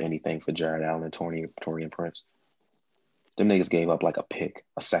give up anything for Jared Allen and Taurean Prince. Them niggas gave up like a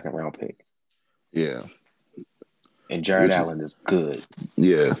second round pick. Yeah. And Jared Allen is good.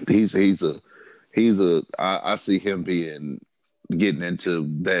 Yeah, he's a I see him getting into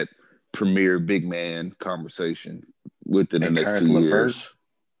that premier big man conversation within the next Karis 2 LeVert years.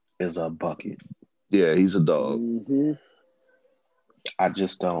 Is a bucket. Yeah, he's a dog. Mm-hmm. I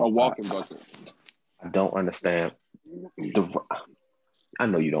just don't. A walking bucket. I don't understand. I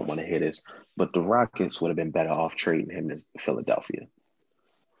know you don't want to hear this, but the Rockets would have been better off trading him to Philadelphia.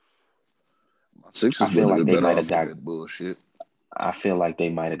 Sixers I feel like they might have got that bullshit. I feel like they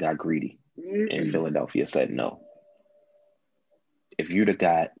might have got greedy, and Philadelphia said no. If you'd have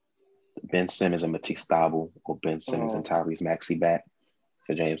got Ben Simmons and Matisse Thybulle or Ben Simmons and Tyrese Maxey back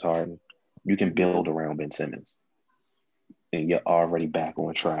for James Harden, you can build around Ben Simmons. And you're already back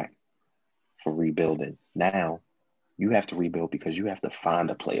on track for rebuilding. Now, you have to rebuild because you have to find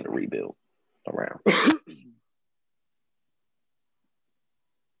a player to rebuild around.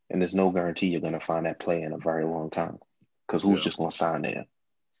 And there's no guarantee you're going to find that player in a very long time because who's just going to sign there?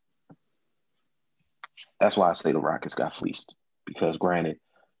 That's why I say the Rockets got fleeced because, granted,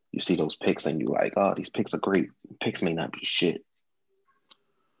 you see those picks and you're like, oh, these picks are great. Picks may not be shit.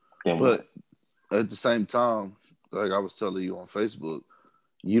 But at the same time, like I was telling you on Facebook,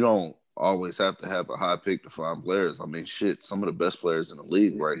 you don't always have to have a high pick to find players. I mean, shit, some of the best players in the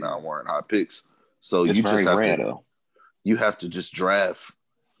league right now weren't high picks. So it's you very just have rare, to, though. You have to just draft.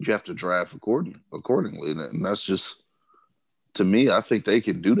 You have to draft accordingly, and that's just, to me, I think they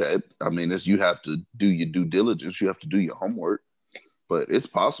can do that. I mean, you have to do your due diligence. You have to do your homework, but it's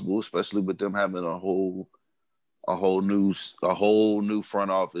possible, especially with them having a whole new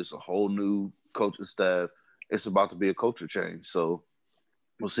front office, a whole new coaching staff. It's about to be a culture change, so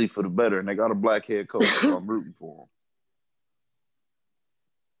we'll see for the better. And they got a black head coach, so I'm rooting for them.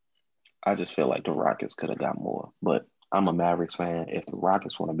 I just feel like the Rockets could have got more, but I'm a Mavericks fan. If the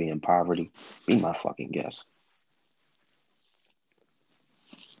Rockets want to be in poverty, be my fucking guest.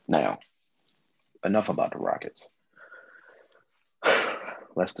 Now, enough about the Rockets.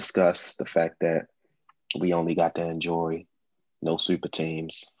 Let's discuss the fact that we only got to enjoy no super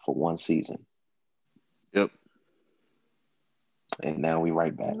teams for one season. Yep. And now we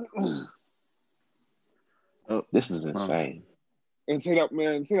right back. This is insane. And say that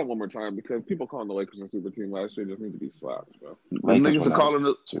one more time because people calling the Lakers a super team last year just need to be slapped, bro. Niggas are calling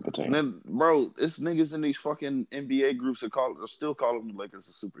it super team. Then, bro, it's niggas in these fucking NBA groups that are still calling the Lakers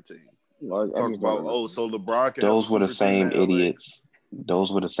a super team. Like, talk about so LeBron. Those were the same idiots.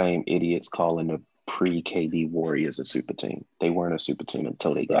 Those were the same idiots calling the pre-KD Warriors a super team. They weren't a super team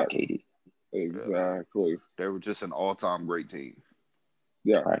until they got KD. Exactly. They were just an all-time great team.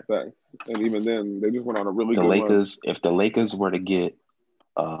 Yeah, right. Thanks. And even then, they just went on a really good Lakers, run. If the Lakers were to get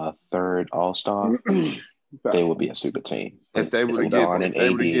a third All-Star, they would be a super team. If they were to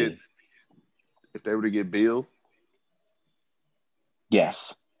get Bill,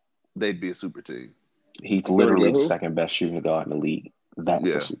 yes, they'd be a super team. He's literally the second best shooting guard in the league.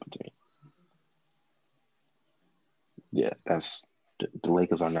 That's a super team. Yeah, the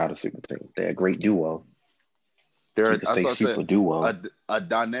Lakers are not a super team. They're a great duo. They're a super duo. A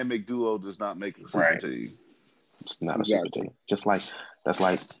dynamic duo does not make a super team. It's not a super team. That's like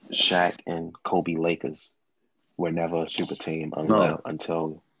Shaq and Kobe Lakers were never a super team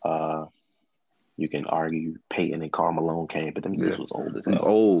until you can argue Peyton and Karl Malone came, but them niggas was old as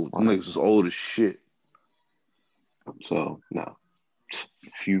hell. Them niggas was old as shit. So no.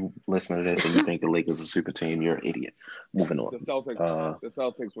 If you listen to this and you think the Lakers are a super team, you're an idiot. Moving on. The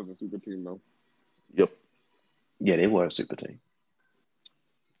Celtics was a super team though. Yep. Yeah, they were a super team.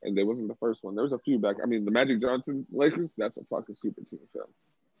 And they wasn't the first one. There was a few back. I mean, the Magic Johnson Lakers, that's a fucking super team, fam.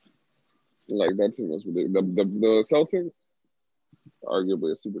 Like, that team was ridiculous. The Celtics,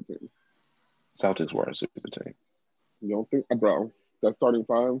 arguably a super team. Celtics were a super team. You don't think? Bro, that starting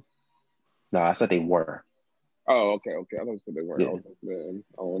five? No, I said they were. Oh, okay. I thought you said they weren't. Yeah. I was like, man,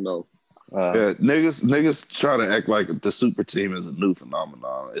 I don't know. Niggas try to act like the super team is a new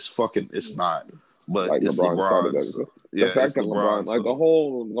phenomenon. It's not. But like it's LeBron. The fact that LeBron, like the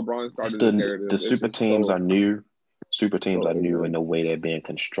whole LeBron started the narrative. The super teams are new. Super teams are new in the way they're being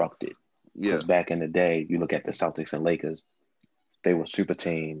constructed. Because back in the day, you look at the Celtics and Lakers, they were super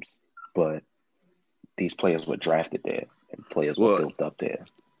teams, but these players were drafted there and players were built up there.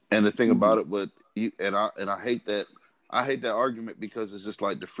 And the thing about it, I hate that. I hate that argument because it's just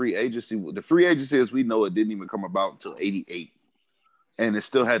like the free agency as we know it didn't even come about until '88. and it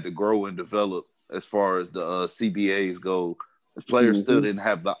still had to grow and develop as far as the CBAs go. The players still didn't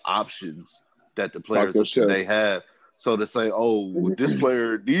have the options that the players of today have. So to say, oh, these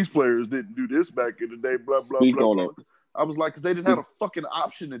players didn't do this back in the day, blah, blah, Speak blah, on blah. it. I was like, because they didn't have a fucking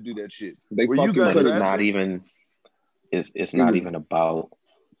option to do that shit. They Where you fucking guys it's not even it's not even about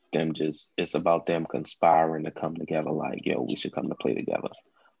them it's about them conspiring to come together like, yo, we should come to play together.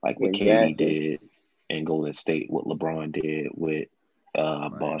 Like what KD did in Golden State, what LeBron did with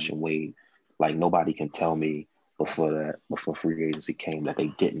Bosh and Wade. Like nobody can tell me before free agency came that they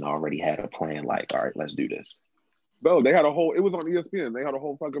didn't already have a plan. Like, all right, let's do this. Bro, they had it was on ESPN. They had a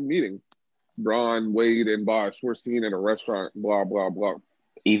whole fucking meeting. Bron, Wade, and Bosh were seen in a restaurant, blah, blah, blah.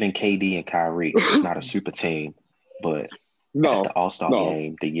 Even KD and Kyrie, it's not a super team, but at the All-Star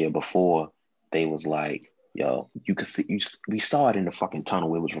game the year before, they was like, yo, you could see, we saw it in the fucking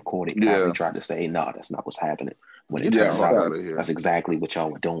tunnel. It was recorded. Kyrie tried to say, no, that's not what's happening. When it turns out, that's exactly what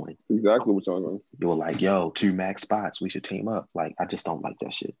y'all were doing. Exactly what y'all were doing. You were like, yo, 2 max spots. We should team up. Like, I just don't like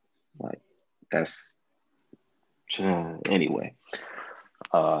that shit. Like, that's... Anyway.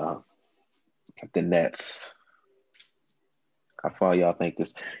 The Nets. How far y'all think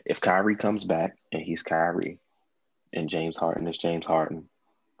this? If Kyrie comes back and he's Kyrie and James Harden is James Harden,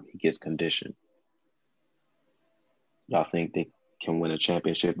 he gets conditioned. Y'all think they can win a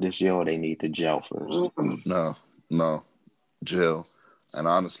championship this year or they need to gel first? No. Gel. And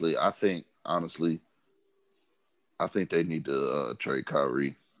honestly, I think they need to trade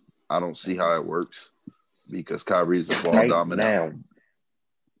Kyrie. I don't see how it works because Kyrie is a ball dominant. Now,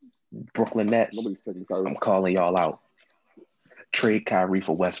 Brooklyn Nets, I'm calling y'all out. Trade Kyrie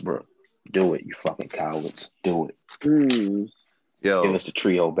for Westbrook. Do it, you fucking cowards. Do it. Yo. Give us the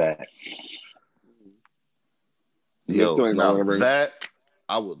trio back. Yo, now that,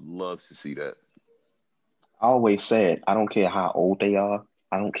 I would love to see that. I always said, I don't care how old they are.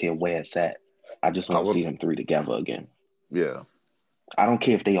 I don't care where it's at. I just want to see them three together again. Yeah. I don't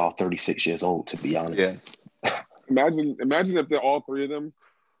care if they all 36 years old, to be honest. Yeah. Imagine if they're all three of them,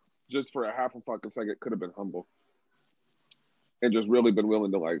 just for a half a fucking second, could have been humble. And just really been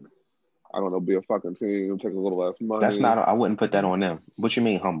willing to, like, I don't know, be a fucking team, take a little less money. That's not, I wouldn't put that on them. What you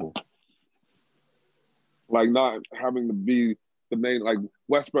mean humble? Like not having to be the main, like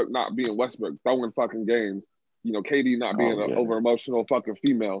Westbrook not being Westbrook, throwing fucking games. You know, KD not being an over-emotional fucking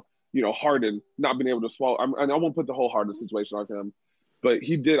female. You know, Harden not being able to swallow. And I won't put the whole Harden situation on him. But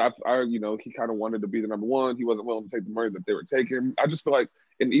he did, you know, he kind of wanted to be the number one. He wasn't willing to take the money that they were taking. I just feel like,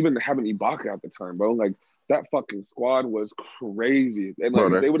 and even having Ibaka at the time, bro, like that fucking squad was crazy. And like,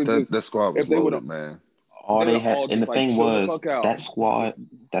 bro, they would have that squad was loaded, man. All they had, and the thing was, that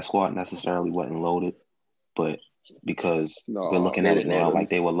squad necessarily wasn't loaded, but because we're looking at it now loaded. Like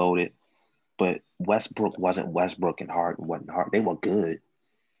they were loaded. But Westbrook wasn't Westbrook and Harden wasn't Harden. They were good.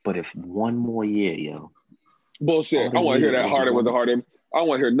 But if one more year, yo. Bullshit. I want to hear that Harden was a Harden. I don't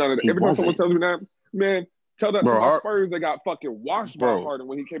want to hear none of that. Every time someone tells me that, man, tell that to my Spurs they got fucking washed by Harden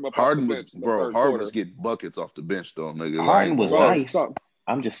when he came up off the bench. Harden was getting buckets off the bench, though, nigga. Harden was nice.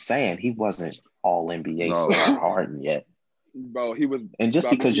 I'm just saying he wasn't all NBA star Harden yet. Bro, he was. And just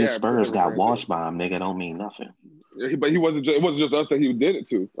because your Spurs got washed by him, nigga, don't mean nothing. But he wasn't. It wasn't just us that he did it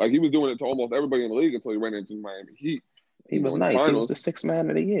to. Like he was doing it to almost everybody in the league until he ran into Miami Heat. He was nice. He was the 6th man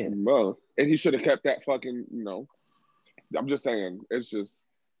of the year. Bro. And he should have kept that fucking, you know. I'm just saying,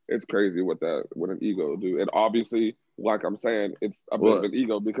 it's crazy what an ego do. And obviously, like I'm saying, it's a bit of an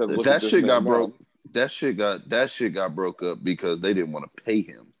ego because that shit got broke. That shit got broke up because they didn't want to pay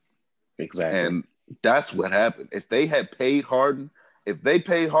him. Exactly. And that's what happened. If they paid Harden,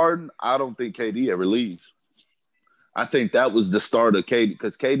 I don't think KD ever leaves. I think that was the start of KD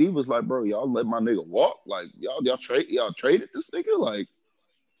because KD was like, bro, y'all let my nigga walk. Like y'all traded this nigga. Like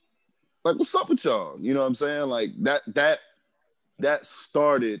what's up with y'all? You know what I'm saying? Like that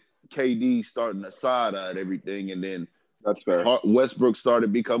started KD starting to side-eye everything, and then that's fair. Westbrook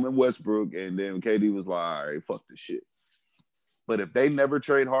started becoming Westbrook, and then KD was like, all right, fuck this shit. But if they never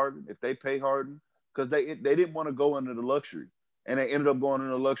trade Harden, if they pay Harden, because they didn't want to go into the luxury, and they ended up going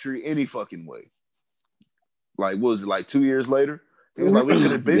into luxury any fucking way. Like, what was it, like 2 years later? He was like, we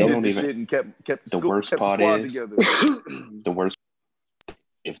could have been in this shit and kept the worst part is together. The worst.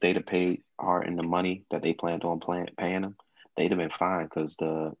 If they'd have paid Harden the money that they planned on paying him, they'd have been fine because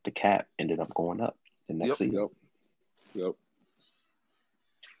the cap ended up going up the next season. Yep.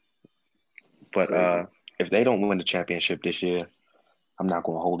 But if they don't win the championship this year, I'm not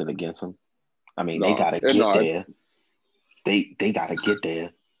going to hold it against them. I mean, they got to get there. They got to get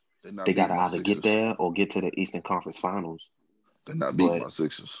there. They got to either get there or get to the Eastern Conference Finals. They're not beating my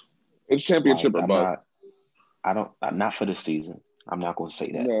Sixers. It's championship or bust. Not for this season. I'm not going to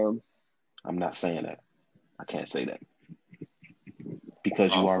say that. No, I'm not saying that. I can't say that.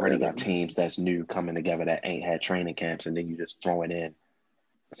 Because you I'm already saying got it. teams that's new coming together that ain't had training camps, and then you just throwing in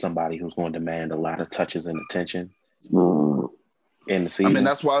somebody who's going to demand a lot of touches and attention in the I mean, season.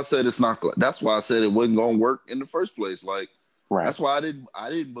 that's why I said it's not. That's why I said it wasn't going to work in the first place. Like, Right. that's why I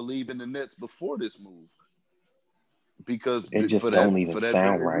didn't believe in the Nets before this move, because It just for don't even that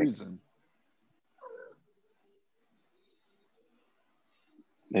sound very right. reason.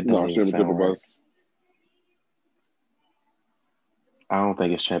 It No, don't even championship or sound right. bust. I don't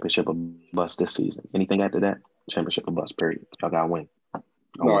think it's championship or bust this season. Anything after that, championship or bust, period. Y'all got to win. Don't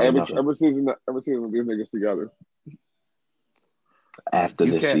No, win nothing every season these niggas together. after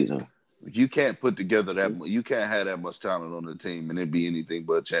You this can't. season. You can't put together that. You can't have that much talent on the team and it be anything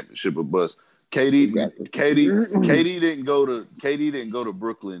but championship or bust. Exactly. KD didn't go to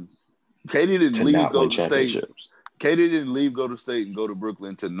Brooklyn. KD didn't To leave, not go win to state. championships. KD didn't leave, go to state, and go to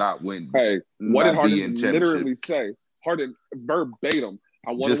Brooklyn to not win. Hey, what did Not be in Harden championship. literally say? Harden verbatim.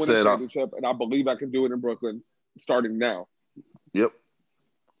 I want to Just win a said, championship, and I believe I can do it in Brooklyn starting now. Yep.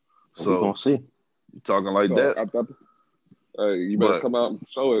 We're So going to see. talking like So that. you better But come out and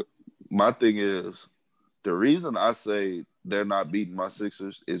show it. my thing is, the reason I say they're not beating my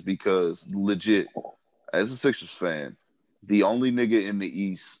Sixers is because legit, as a Sixers fan, the only nigga in the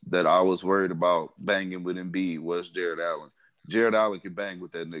East that I was worried about banging with Embiid was Jared Allen. Jared Allen can bang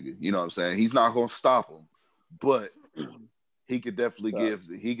with that nigga. You know what I'm saying? He's not gonna stop him, but he could definitely give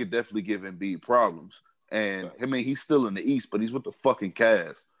Embiid problems. And I mean, he's still in the East, but he's with the fucking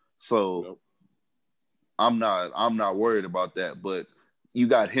Cavs. So Nope. I'm not worried about that. But you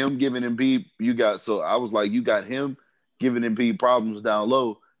got him giving Embiid. I was like, you got him giving Embiid problems down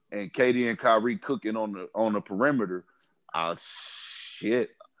low, and KD and Kyrie cooking on the perimeter.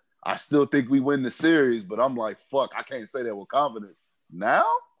 Shit. I still think we win the series, but I'm like, fuck, I can't say that with confidence. Now,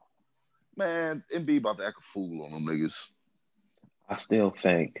 man, Embiid about to act a fool on them niggas. I still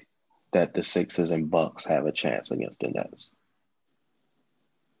think that the Sixers and Bucks have a chance against the Nets.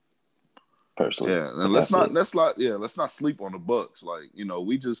 Personally. Yeah, and let's not sleep on the Bucks. Like,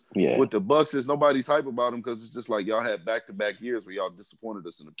 we just with the Bucks is nobody's hype about them because it's just like y'all had back-to-back years where y'all disappointed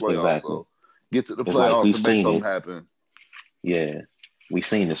us in the playoffs. Exactly. So get to the It's like playoffs and make something happen. Yeah, we've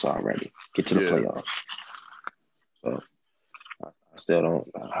seen this already. Get to the playoffs. So I still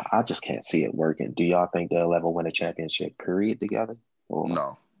don't. I just can't see it working. Do y'all think they'll ever win a championship? Period together? Or?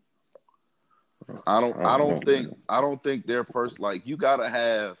 No. I don't think their person, like, you gotta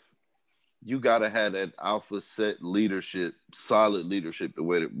have that alpha set leadership, solid leadership to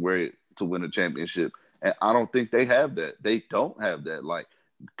win a championship. And I don't think they have that. They don't have that. Like,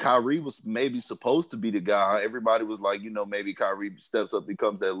 Kyrie was maybe supposed to be the guy. Everybody was like, maybe Kyrie steps up,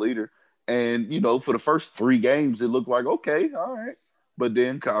 becomes that leader. And, for the first 3 games, it looked like, okay, all right. But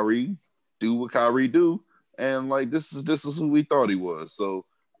then Kyrie do what Kyrie do. And like, this is who we thought he was. So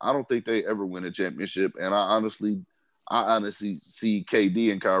I don't think they ever win a championship. And I honestly see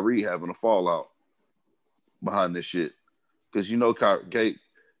KD and Kyrie having a fallout behind this shit. Because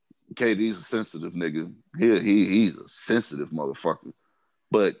KD's a sensitive nigga. He's a sensitive motherfucker.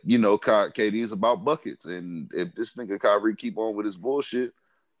 But, KD is about buckets. And if this nigga Kyrie keep on with his bullshit,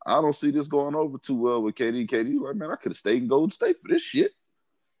 I don't see this going over too well with KD. KD, like, man, I could have stayed in Golden State for this shit.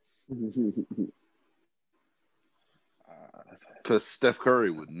 Because Steph Curry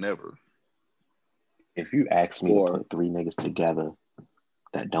would never. If you asked me to put 3 niggas together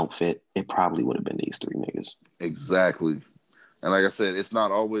that don't fit, it probably would have been these 3 niggas. Exactly. And like I said, it's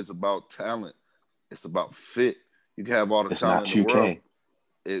not always about talent. It's about fit. You can have all the talent in the world.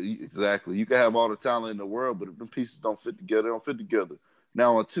 Exactly. You can have all the talent in the world, but if the pieces don't fit together, they don't fit together.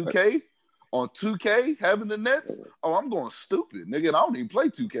 Now on 2K, having the Nets, I'm going stupid, nigga. And I don't even play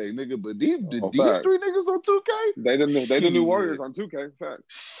 2K, nigga. But these 3 niggas on 2K, they the new Warriors on 2K. Fact.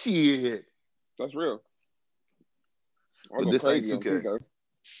 Shit, that's real. But this ain't 2K.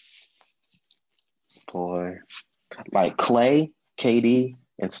 Boy, like Clay, KD,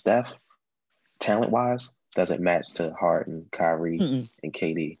 and Steph, talent-wise, doesn't match to Harden, Kyrie, and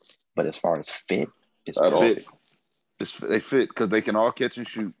KD. But as far as fit, it's perfect. They fit because they can all catch and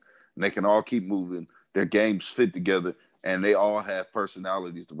shoot, and they can all keep moving. Their games fit together, and they all have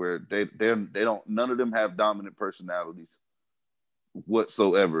personalities to where they don't. None of them have dominant personalities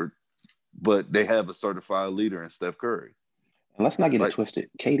whatsoever, but they have a certified leader in Steph Curry. And let's not get it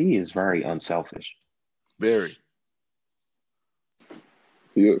twisted. KD is very unselfish. Very.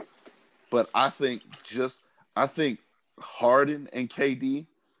 Yeah. But I think Harden and KD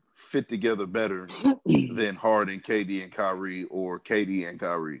fit together better than Harden, KD, and Kyrie, or KD and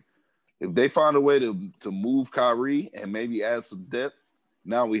Kyrie. If they find a way to move Kyrie and maybe add some depth,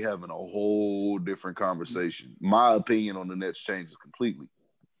 now we having a whole different conversation. My opinion on the Nets changes completely.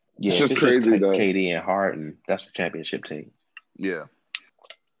 Yeah, It's just if it's crazy just that KD and Harden, that's a championship team. Yeah.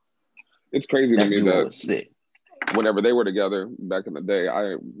 it's crazy to That me duo that was sick. whenever they were together back in the day,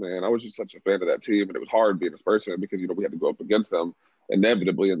 I was just such a fan of that team, and it was hard being a Spurs fan because we had to go up against them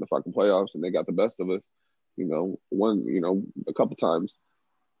inevitably in the fucking playoffs, and they got the best of us, a couple times,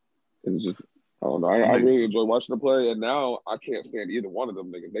 and it's just I don't know. I really enjoy watching them play, and now I can't stand either one of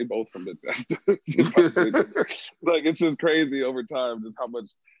them niggas. They both from bitch ass dudes. Like it's just crazy over time, just how much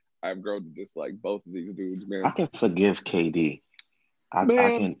I've grown to dislike both of these dudes, man. I can forgive KD. I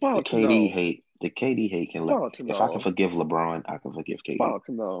can fuck the KD no. hate. The KD hate can Fuck if I can no. forgive LeBron, I can forgive KD. Fuck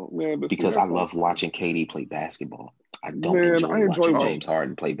no, man. But Because see, I love watching KD play basketball. I don't Man, enjoy I enjoy watching watching- James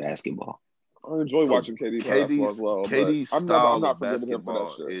Harden play basketball. I enjoy watching KD play basketball as well. KD's But style I'm not of forgiving him for that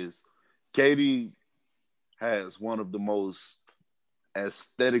basketball shit. is KD has one of the most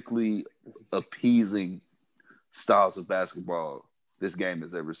aesthetically appeasing styles of basketball this game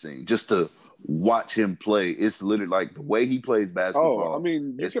has ever seen. Just to watch him play, it's literally like the way he plays basketball. Oh, I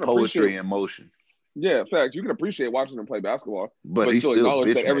mean, you it's can poetry in motion. Yeah, in fact, you can appreciate watching him play basketball, but he's still still acknowledge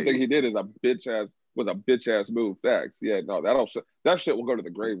bitch that everything made. he did is a bitch ass move. Facts. Yeah, no, that shit will go to the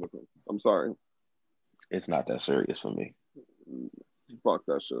grave with him. I'm sorry. It's not that serious for me. Fuck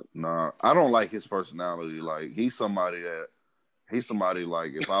that shit. Nah, I don't like his personality. Like he's somebody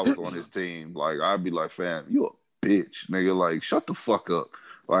like if I was on his team, like I'd be like, fam, you a bitch, nigga. Like shut the fuck up.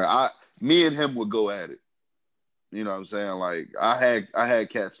 Like me and him would go at it. You know what I'm saying? Like I had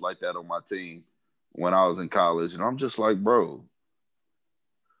cats like that on my team when I was in college, and I'm just like, bro,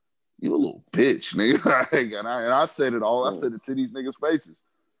 you a little bitch, nigga. and I said it all. I said it to these niggas' faces.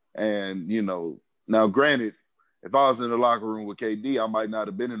 And now granted, if I was in the locker room with KD, I might not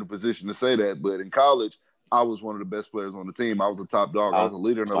have been in a position to say that. But in college, I was one of the best players on the team. I was a top dog. I was a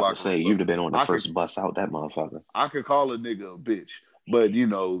leader in the locker room. You'd have been on the first bus out that motherfucker. I could call a nigga a bitch, but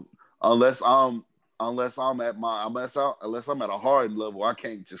unless I'm at a Harden level, I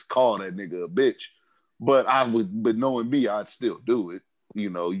can't just call that nigga a bitch. But knowing me, I'd still do it. You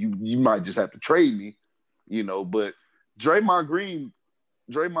might just have to trade me, but Draymond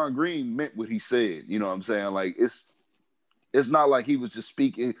Green meant what he said. You know what I'm saying? Like it's not like he was just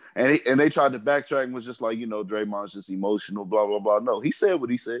speaking and they tried to backtrack and was just like, Draymond's just emotional, blah, blah, blah. No, he said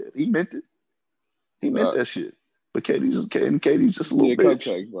what he said. He meant it. He meant that shit. But KD's just a little bitch.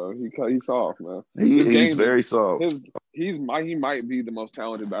 Cupcake, bro. He's soft, man. He's very soft. He might be the most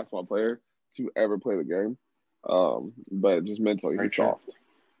talented basketball player to ever play the game. But just mentally, he's soft.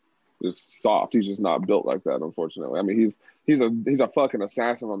 Just soft. He's just not built like that, unfortunately. I mean, he's a fucking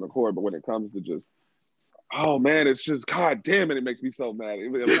assassin on the court, but when it comes to just, oh man, it's just, god damn it makes me so mad. It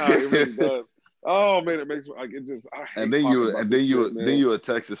really does. Oh man, it makes me like it just. And then you a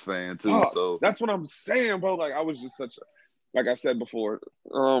Texas fan too, so that's what I'm saying, bro. Like I was just like I said before.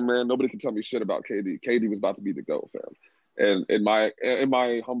 Oh man, nobody can tell me shit about KD. KD was about to be the GOAT, fam. And in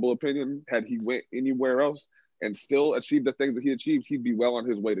my humble opinion, had he went anywhere else and still achieved the things that he achieved, he'd be well on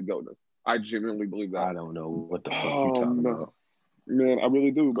his way to GOATness. I genuinely believe that. I don't know what the fuck you talking about. Man, I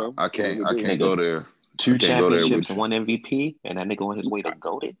really do, bro. I can't go there. 2 championships and 1 MVP, and that nigga on his way to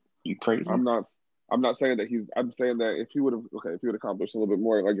GOAT. You crazy? I'm not saying that I'm saying that if he would have accomplished a little bit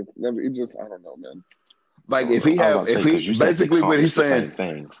more, like if he just, I don't know, man. Like if he basically what he's saying,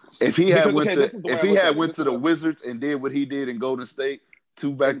 if he had went to the Wizards and did what he did in Golden State,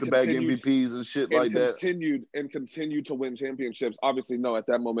 2 back-to-back MVPs and shit like that, continued to win championships. Obviously, no, at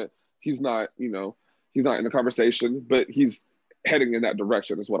that moment he's not in the conversation, but he's heading in that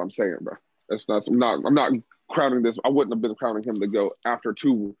direction. Is what I'm saying, bro. I'm not crowning this. I wouldn't have been crowning him to go after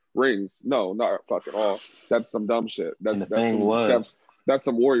 2 rings. No, not fucking all. That's some dumb shit. That's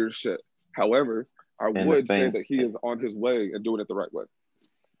some Warriors shit. However, I would say that he is on his way and doing it the right way.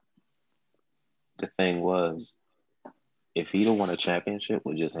 The thing was, if he'd have won a championship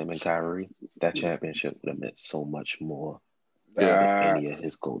with just him and Kyrie, that championship would have meant so much more than any of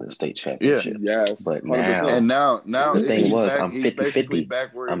his Golden State championships. Yeah, yes. But 100%. now the thing was, I'm he's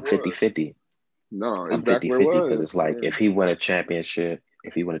 50-50. I'm 50-50. No, I'm 50-50 because it's like if he won a championship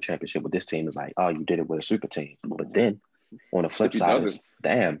with this team, it's like, oh, you did it with a super team. But then on the flip side, it's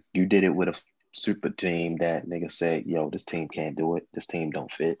damn, you did it with a super team that nigga said, yo, this team can't do it. This team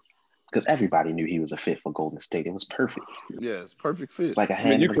don't fit. Because everybody knew he was a fit for Golden State. It was perfect. Yeah, it's perfect fit. It's like a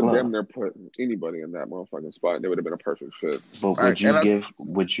hand in the glove. You could damn near put anybody in that motherfucking spot and they would have been a perfect fit. But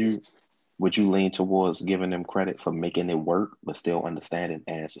would you lean towards giving them credit for making it work, but still understanding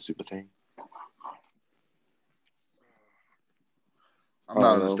as a super team? I'm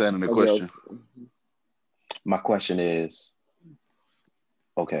not understanding the question. My question is,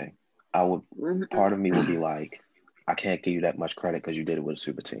 okay, part of me would be like, I can't give you that much credit because you did it with a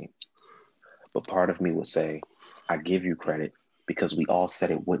super team. But part of me would say, I give you credit because we all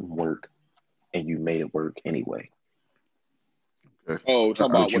said it wouldn't work and you made it work anyway. Oh,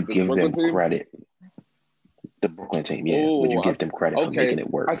 talking about would you give them credit? The Brooklyn team, yeah. Oh, would you give them credit for making it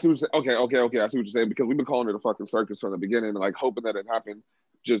work? I see what you're saying. Okay. I see what you're saying because we've been calling it a fucking circus from the beginning, like hoping that it happened.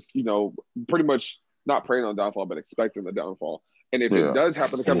 Just pretty much not praying on downfall, but expecting the downfall. And if it does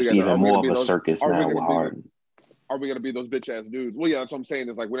happen to come together, even more of a circus now with Harden. Are we going to be those bitch ass dudes? Well, yeah, that's what I'm saying.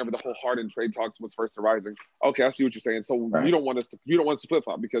 Is like whenever the whole Harden trade talks was first arising. Okay, I see what you're saying. So you don't want us to flip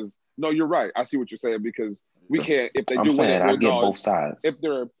flop because no, you're right. I see what you're saying because we can't. If they do win it, I get both sides. If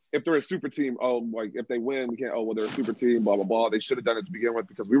they're a super team, like if they win, we can't. Oh, well, they're a super team. Blah blah blah. They should have done it to begin with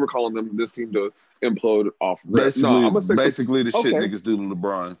because we were calling them this team to implode off. Basically, the shit niggas do to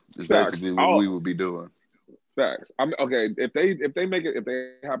LeBron is basically what we would be doing. Facts. I'm okay. If they make it, if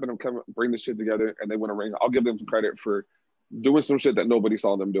they happen to bring this shit together and they win a ring, I'll give them some credit for doing some shit that nobody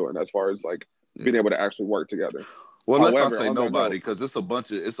saw them doing as far as like being able to actually work together. Well, let's not say nobody because it's a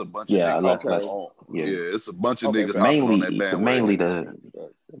bunch of niggas. It's a bunch of niggas mainly on that bandwagon.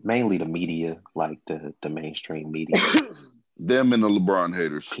 Mainly the media, like the mainstream media. Them and the LeBron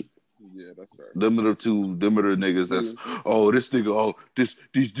haters. Yeah, that's right. Them are the niggas that's this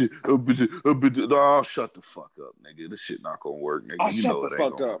nigga, shut the fuck up, nigga. This shit not gonna work, nigga. You know it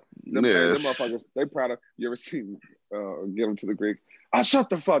ain't gonna work. Them motherfuckers, they proud of you ever seen Get Them to the Greek? Shut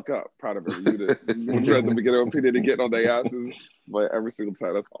the fuck up. Proud of him. You at the beginning of P. getting on their asses, but every single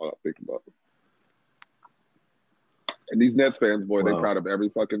time that's all I think about. And these Nets fans, boy, they proud of every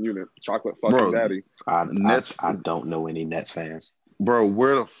fucking unit. Chocolate fucking daddy. I don't know any Nets fans. Bro,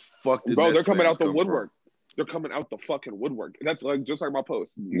 where the fuck did they're coming out the woodwork. They're coming out the fucking woodwork. That's like just like my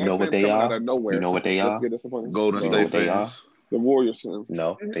post. You know what they are? Out of nowhere. You know what they are? Golden State fans. The Warriors fans.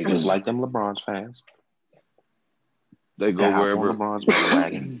 No, they just like them LeBron's fans. They go wherever LeBron's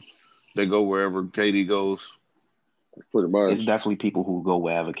bandwagon. They go wherever KD goes. Pretty much. It's definitely people who go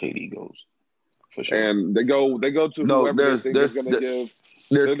wherever KD goes. For sure. And they go to whoever they think is going to give.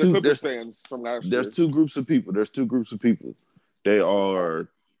 There's the Clippers fans from last year. There's two groups of people. They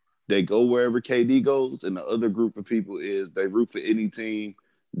go wherever KD goes, and the other group of people is they root for any team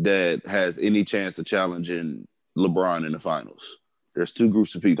that has any chance of challenging LeBron in the finals. There's two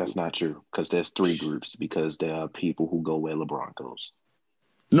groups of people. That's not true because there's three groups because there are people who go where LeBron goes.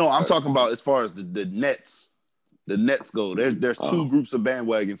 No, I'm talking about as far as the Nets. The Nets go. There's two groups of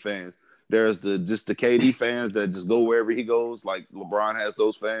bandwagon fans. There's the KD fans that just go wherever he goes, like LeBron has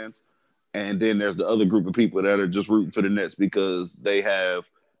those fans. And then there's the other group of people that are just rooting for the Nets because they have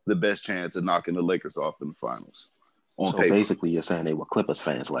the best chance of knocking the Lakers off in the finals. So basically, you're saying they were Clippers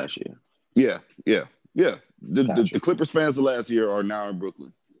fans last year. Yeah. The Clippers fans of last year are now in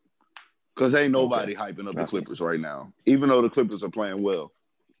Brooklyn because ain't nobody hyping up the Clippers right now, even though the Clippers are playing well.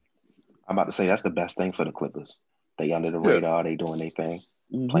 I'm about to say that's the best thing for the Clippers. They under the radar. They doing their thing,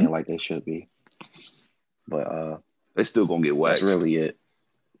 playing like they should be. But they still gonna get waxed. That's really it.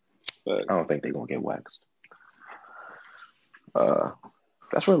 But I don't think they're gonna get waxed.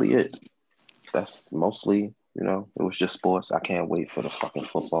 That's really it. That's mostly, it was just sports. I can't wait for the fucking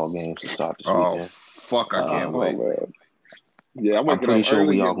football games to start this weekend. Fuck, I can't wait. Yeah, I'm pretty sure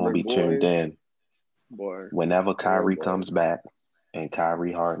we all gonna be tuned in. Boy. Whenever Kyrie comes back and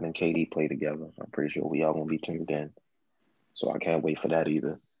Kyrie, Harden, and KD play together, I'm pretty sure we all gonna be tuned in. So I can't wait for that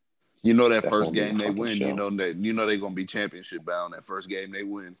either. You know that first game they win, show. you know they're gonna be championship bound that first game they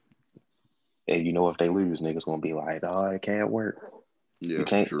win. And if they lose, niggas gonna be like, oh, it can't work. Yeah, you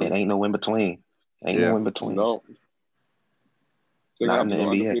can't. True. It ain't no in between. No in between. No. Not in the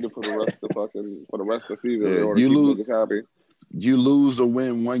NBA. For the rest of the season, in order to keep niggas happy. You lose or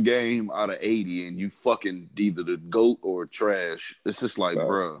win one game out of 80, and you fucking either the GOAT or trash. It's just like,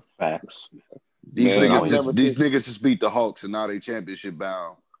 bruh. Facts. These niggas just beat the Hawks, and now they championship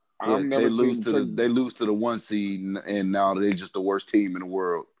bound. They lose to the 1 seed, and now they're just the worst team in the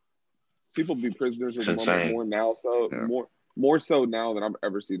world. People be prisoners of the moment more now, more so now than I've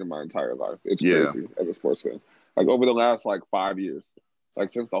ever seen in my entire life. It's crazy as a sports fan. Like over the last 5 years,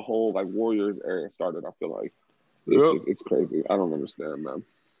 since the whole Warriors era started, I feel like it's crazy. I don't understand, man.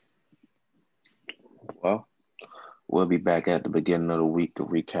 Well, we'll be back at the beginning of the week to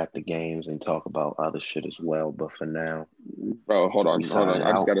recap the games and talk about other shit as well. But for now, bro, hold on. I just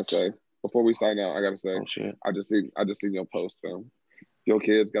gotta say, before we sign out, shit. I just seen your post, fam. Your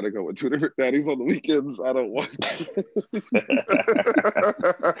kids got to go with 2 different daddies on the weekends. I don't want.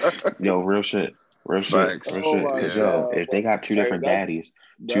 Yo, real shit. Real shit. Facts. Real Oh shit. my Cause Yeah. yo, God, if bro. they got two Hey, different daddies,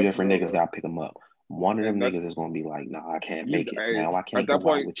 two that's different real, niggas bro. gotta pick them up. One of them And niggas that's is gonna be like, nah, I can't you. make it. Hey, Now I at can't that go out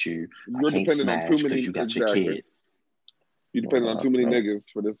point, with you. I you're can't dependent on too smash because many. you got your Exactly. kid. You depend on too many Man, niggas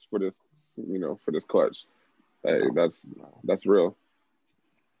for this, for this clutch. Hey, no, that's no. that's real.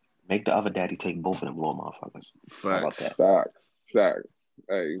 Make the other daddy take both of them little motherfuckers. How about Facts. that? Facts.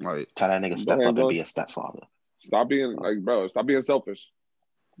 Hey, Like, Tell that nigga go step ahead and up and go. be a stepfather. Stop being like, bro. Stop being selfish.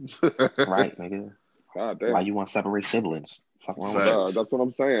 Right, nigga. God Why damn, you want to separate siblings? Fuck wrong with you? bro. facts. That's what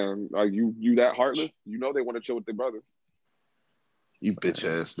I'm saying. Like you that heartless. You know they want to chill with their brother. You bitch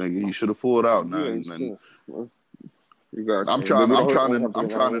ass nigga. You should have pulled out, Yeah, man. And exactly. I'm Then trying. we I'm don't trying have to. to I'm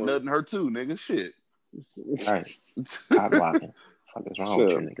get trying to around nut in her too, nigga. Shit. Right. Cock blocking. Fuck is wrong with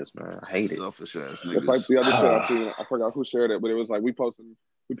you Shit. niggas, man? I hate it. Selfish ass It's like niggas. the other shit I seen. I forgot who shared it, but it was like we posting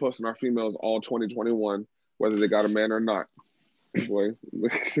our females all 2021, whether they got a man or not. Boy.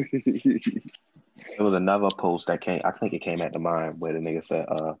 There was another post that came. I think it came at the mind where the nigga said,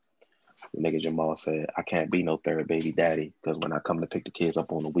 the nigga Jamal said, I can't be no third baby daddy because when I come to pick the kids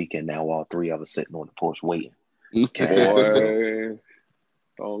up on the weekend, now all three of us sitting on the porch waiting. Can't happen, bro. Boy.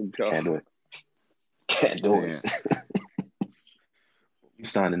 Oh Can't God. do it. Can't do Man. it. We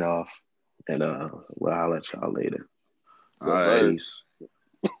signing off, and well, I'll let y'all later. All right. Peace.